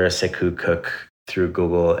Sekou Cooke through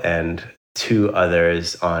Google and two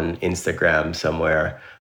others on Instagram somewhere,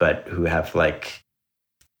 but who have like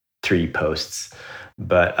 3 posts.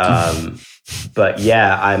 But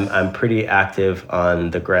yeah, I'm pretty active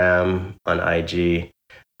on the gram, on IG,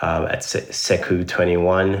 at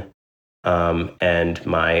Sekou21. And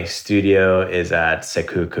my studio is at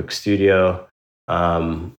Sekou Cooke Studio.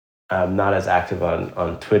 I'm not as active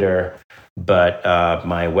on Twitter, but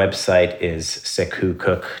my website is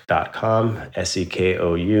sekoucooke.com,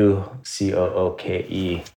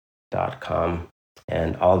 SEKOUCOOKE.com.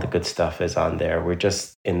 And all the good stuff is on there. We're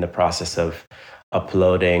just in the process of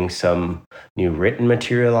uploading some new written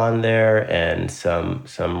material on there and some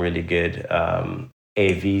really good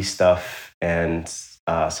AV stuff and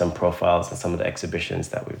some profiles and some of the exhibitions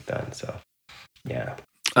that we've done. So, yeah.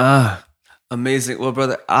 Amazing. Well,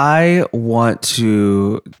 brother, I want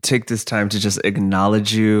to take this time to just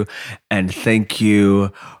acknowledge you and thank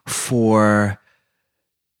you for,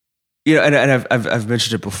 and I've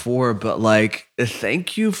mentioned it before, but like,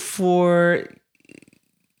 thank you for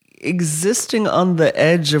existing on the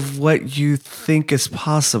edge of what you think is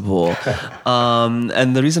possible.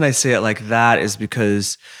 And the reason I say it like that is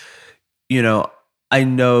because, I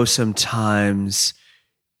know sometimes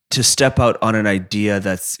to step out on an idea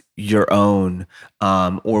that's your own,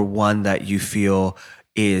 or one that you feel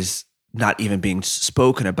is not even being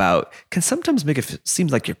spoken about, can sometimes make it seem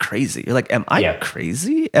like you're crazy. You're like, am I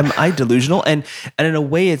crazy? Am I delusional? And in a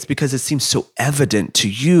way, it's because it seems so evident to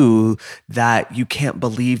you that you can't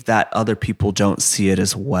believe that other people don't see it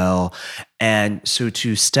as well. And so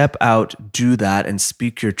to step out, do that, and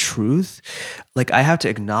speak your truth, like, I have to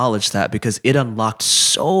acknowledge that because it unlocked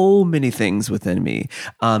so many things within me,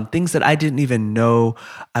 things that I didn't even know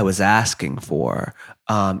I was asking for.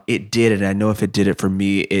 It did, and I know if it did it for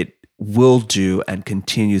me, it will do and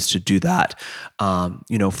continues to do that,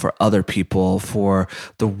 for other people, for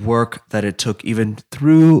the work that it took, even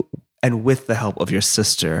through and with the help of your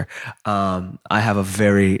sister. I have a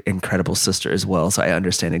very incredible sister as well, so I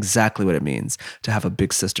understand exactly what it means to have a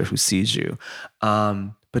big sister who sees you.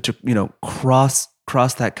 But to, cross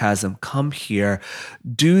that chasm, come here,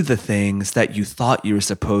 do the things that you thought you were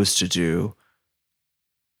supposed to do,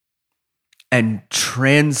 and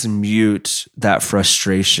transmute that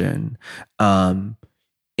frustration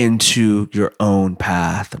into your own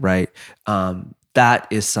path, right? That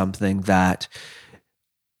is something that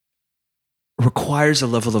requires a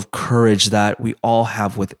level of courage that we all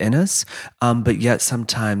have within us, but yet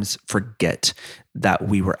sometimes forget that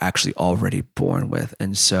we were actually already born with.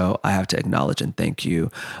 And so I have to acknowledge and thank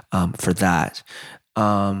you for that.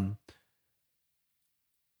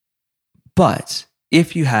 But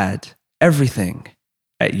if you had everything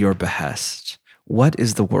at your behest, what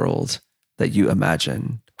is the world that you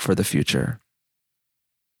imagine for the future?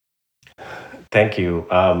 Thank you.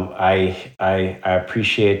 I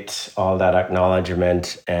appreciate all that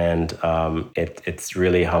acknowledgement, and it's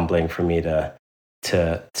really humbling for me to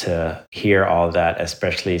hear all that,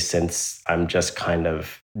 especially since I'm just kind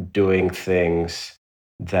of doing things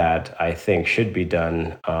that I think should be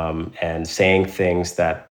done, and saying things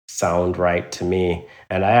that sound right to me.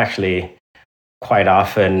 And I actually quite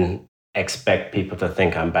often expect people to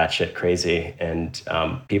think I'm batshit crazy, and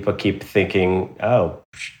people keep thinking,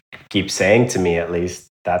 keep saying to me, at least,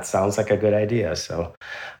 that sounds like a good idea. So,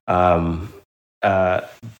 and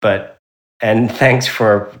thanks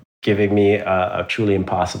for giving me a truly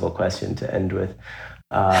impossible question to end with.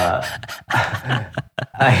 Uh,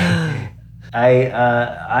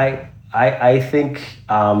 I, I think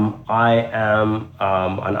I am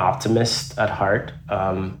an optimist at heart,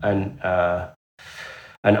 and an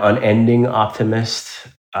unending optimist.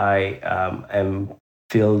 I am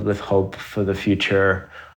filled with hope for the future.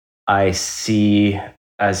 I see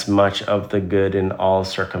as much of the good in all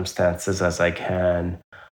circumstances as I can.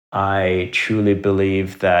 I truly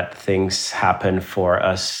believe that things happen for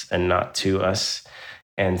us and not to us.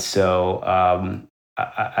 And so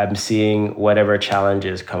I'm seeing whatever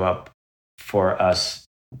challenges come up for us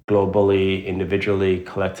globally, individually,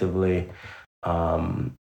 collectively,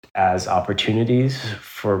 um, as opportunities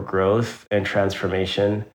for growth and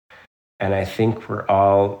transformation. And I think we're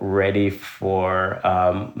all ready for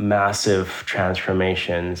massive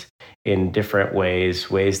transformations in different ways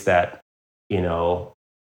that, you know,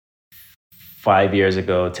 5 years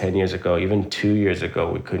ago, 10 years ago, even 2 years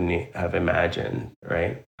ago, we couldn't have imagined,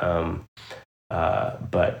 right?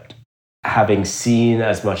 But having seen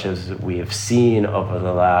as much as we have seen over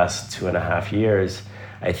the last 2.5 years,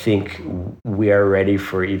 I think we are ready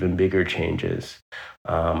for even bigger changes.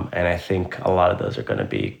 And I think a lot of those are going to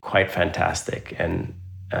be quite fantastic and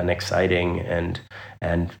exciting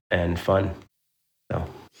and fun. So.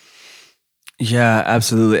 Yeah,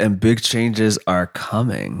 absolutely. And big changes are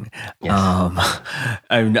coming. Yes.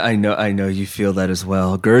 I know you feel that as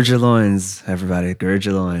well. Gird your loins, everybody. Gird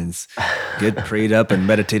your loins. Get prayed up and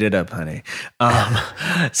meditated up, honey.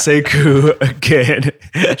 Sekou, again,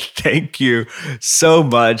 thank you so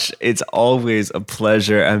much. It's always a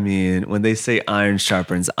pleasure. I mean, when they say iron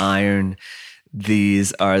sharpens iron,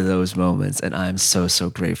 these are those moments, and I'm so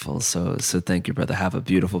grateful. So thank you, brother. Have a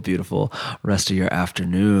beautiful, beautiful rest of your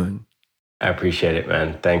afternoon. I appreciate it,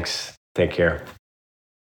 man. Thanks. Take care.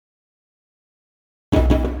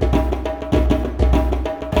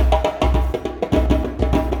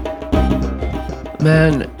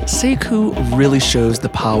 Man, Sekou really shows the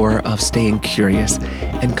power of staying curious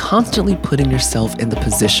and constantly putting yourself in the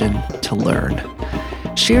position to learn.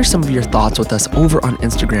 Share some of your thoughts with us over on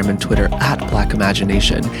Instagram and Twitter at Black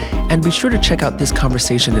Imagination. And be sure to check out this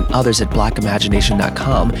conversation and others at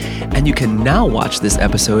blackimagination.com. And you can now watch this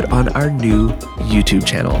episode on our new YouTube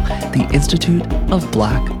channel, the Institute of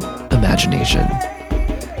Black Imagination.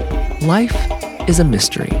 Life is a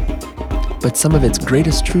mystery, but some of its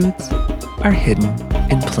greatest truths are hidden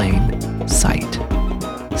in plain sight.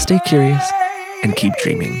 Stay curious and keep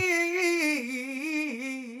dreaming.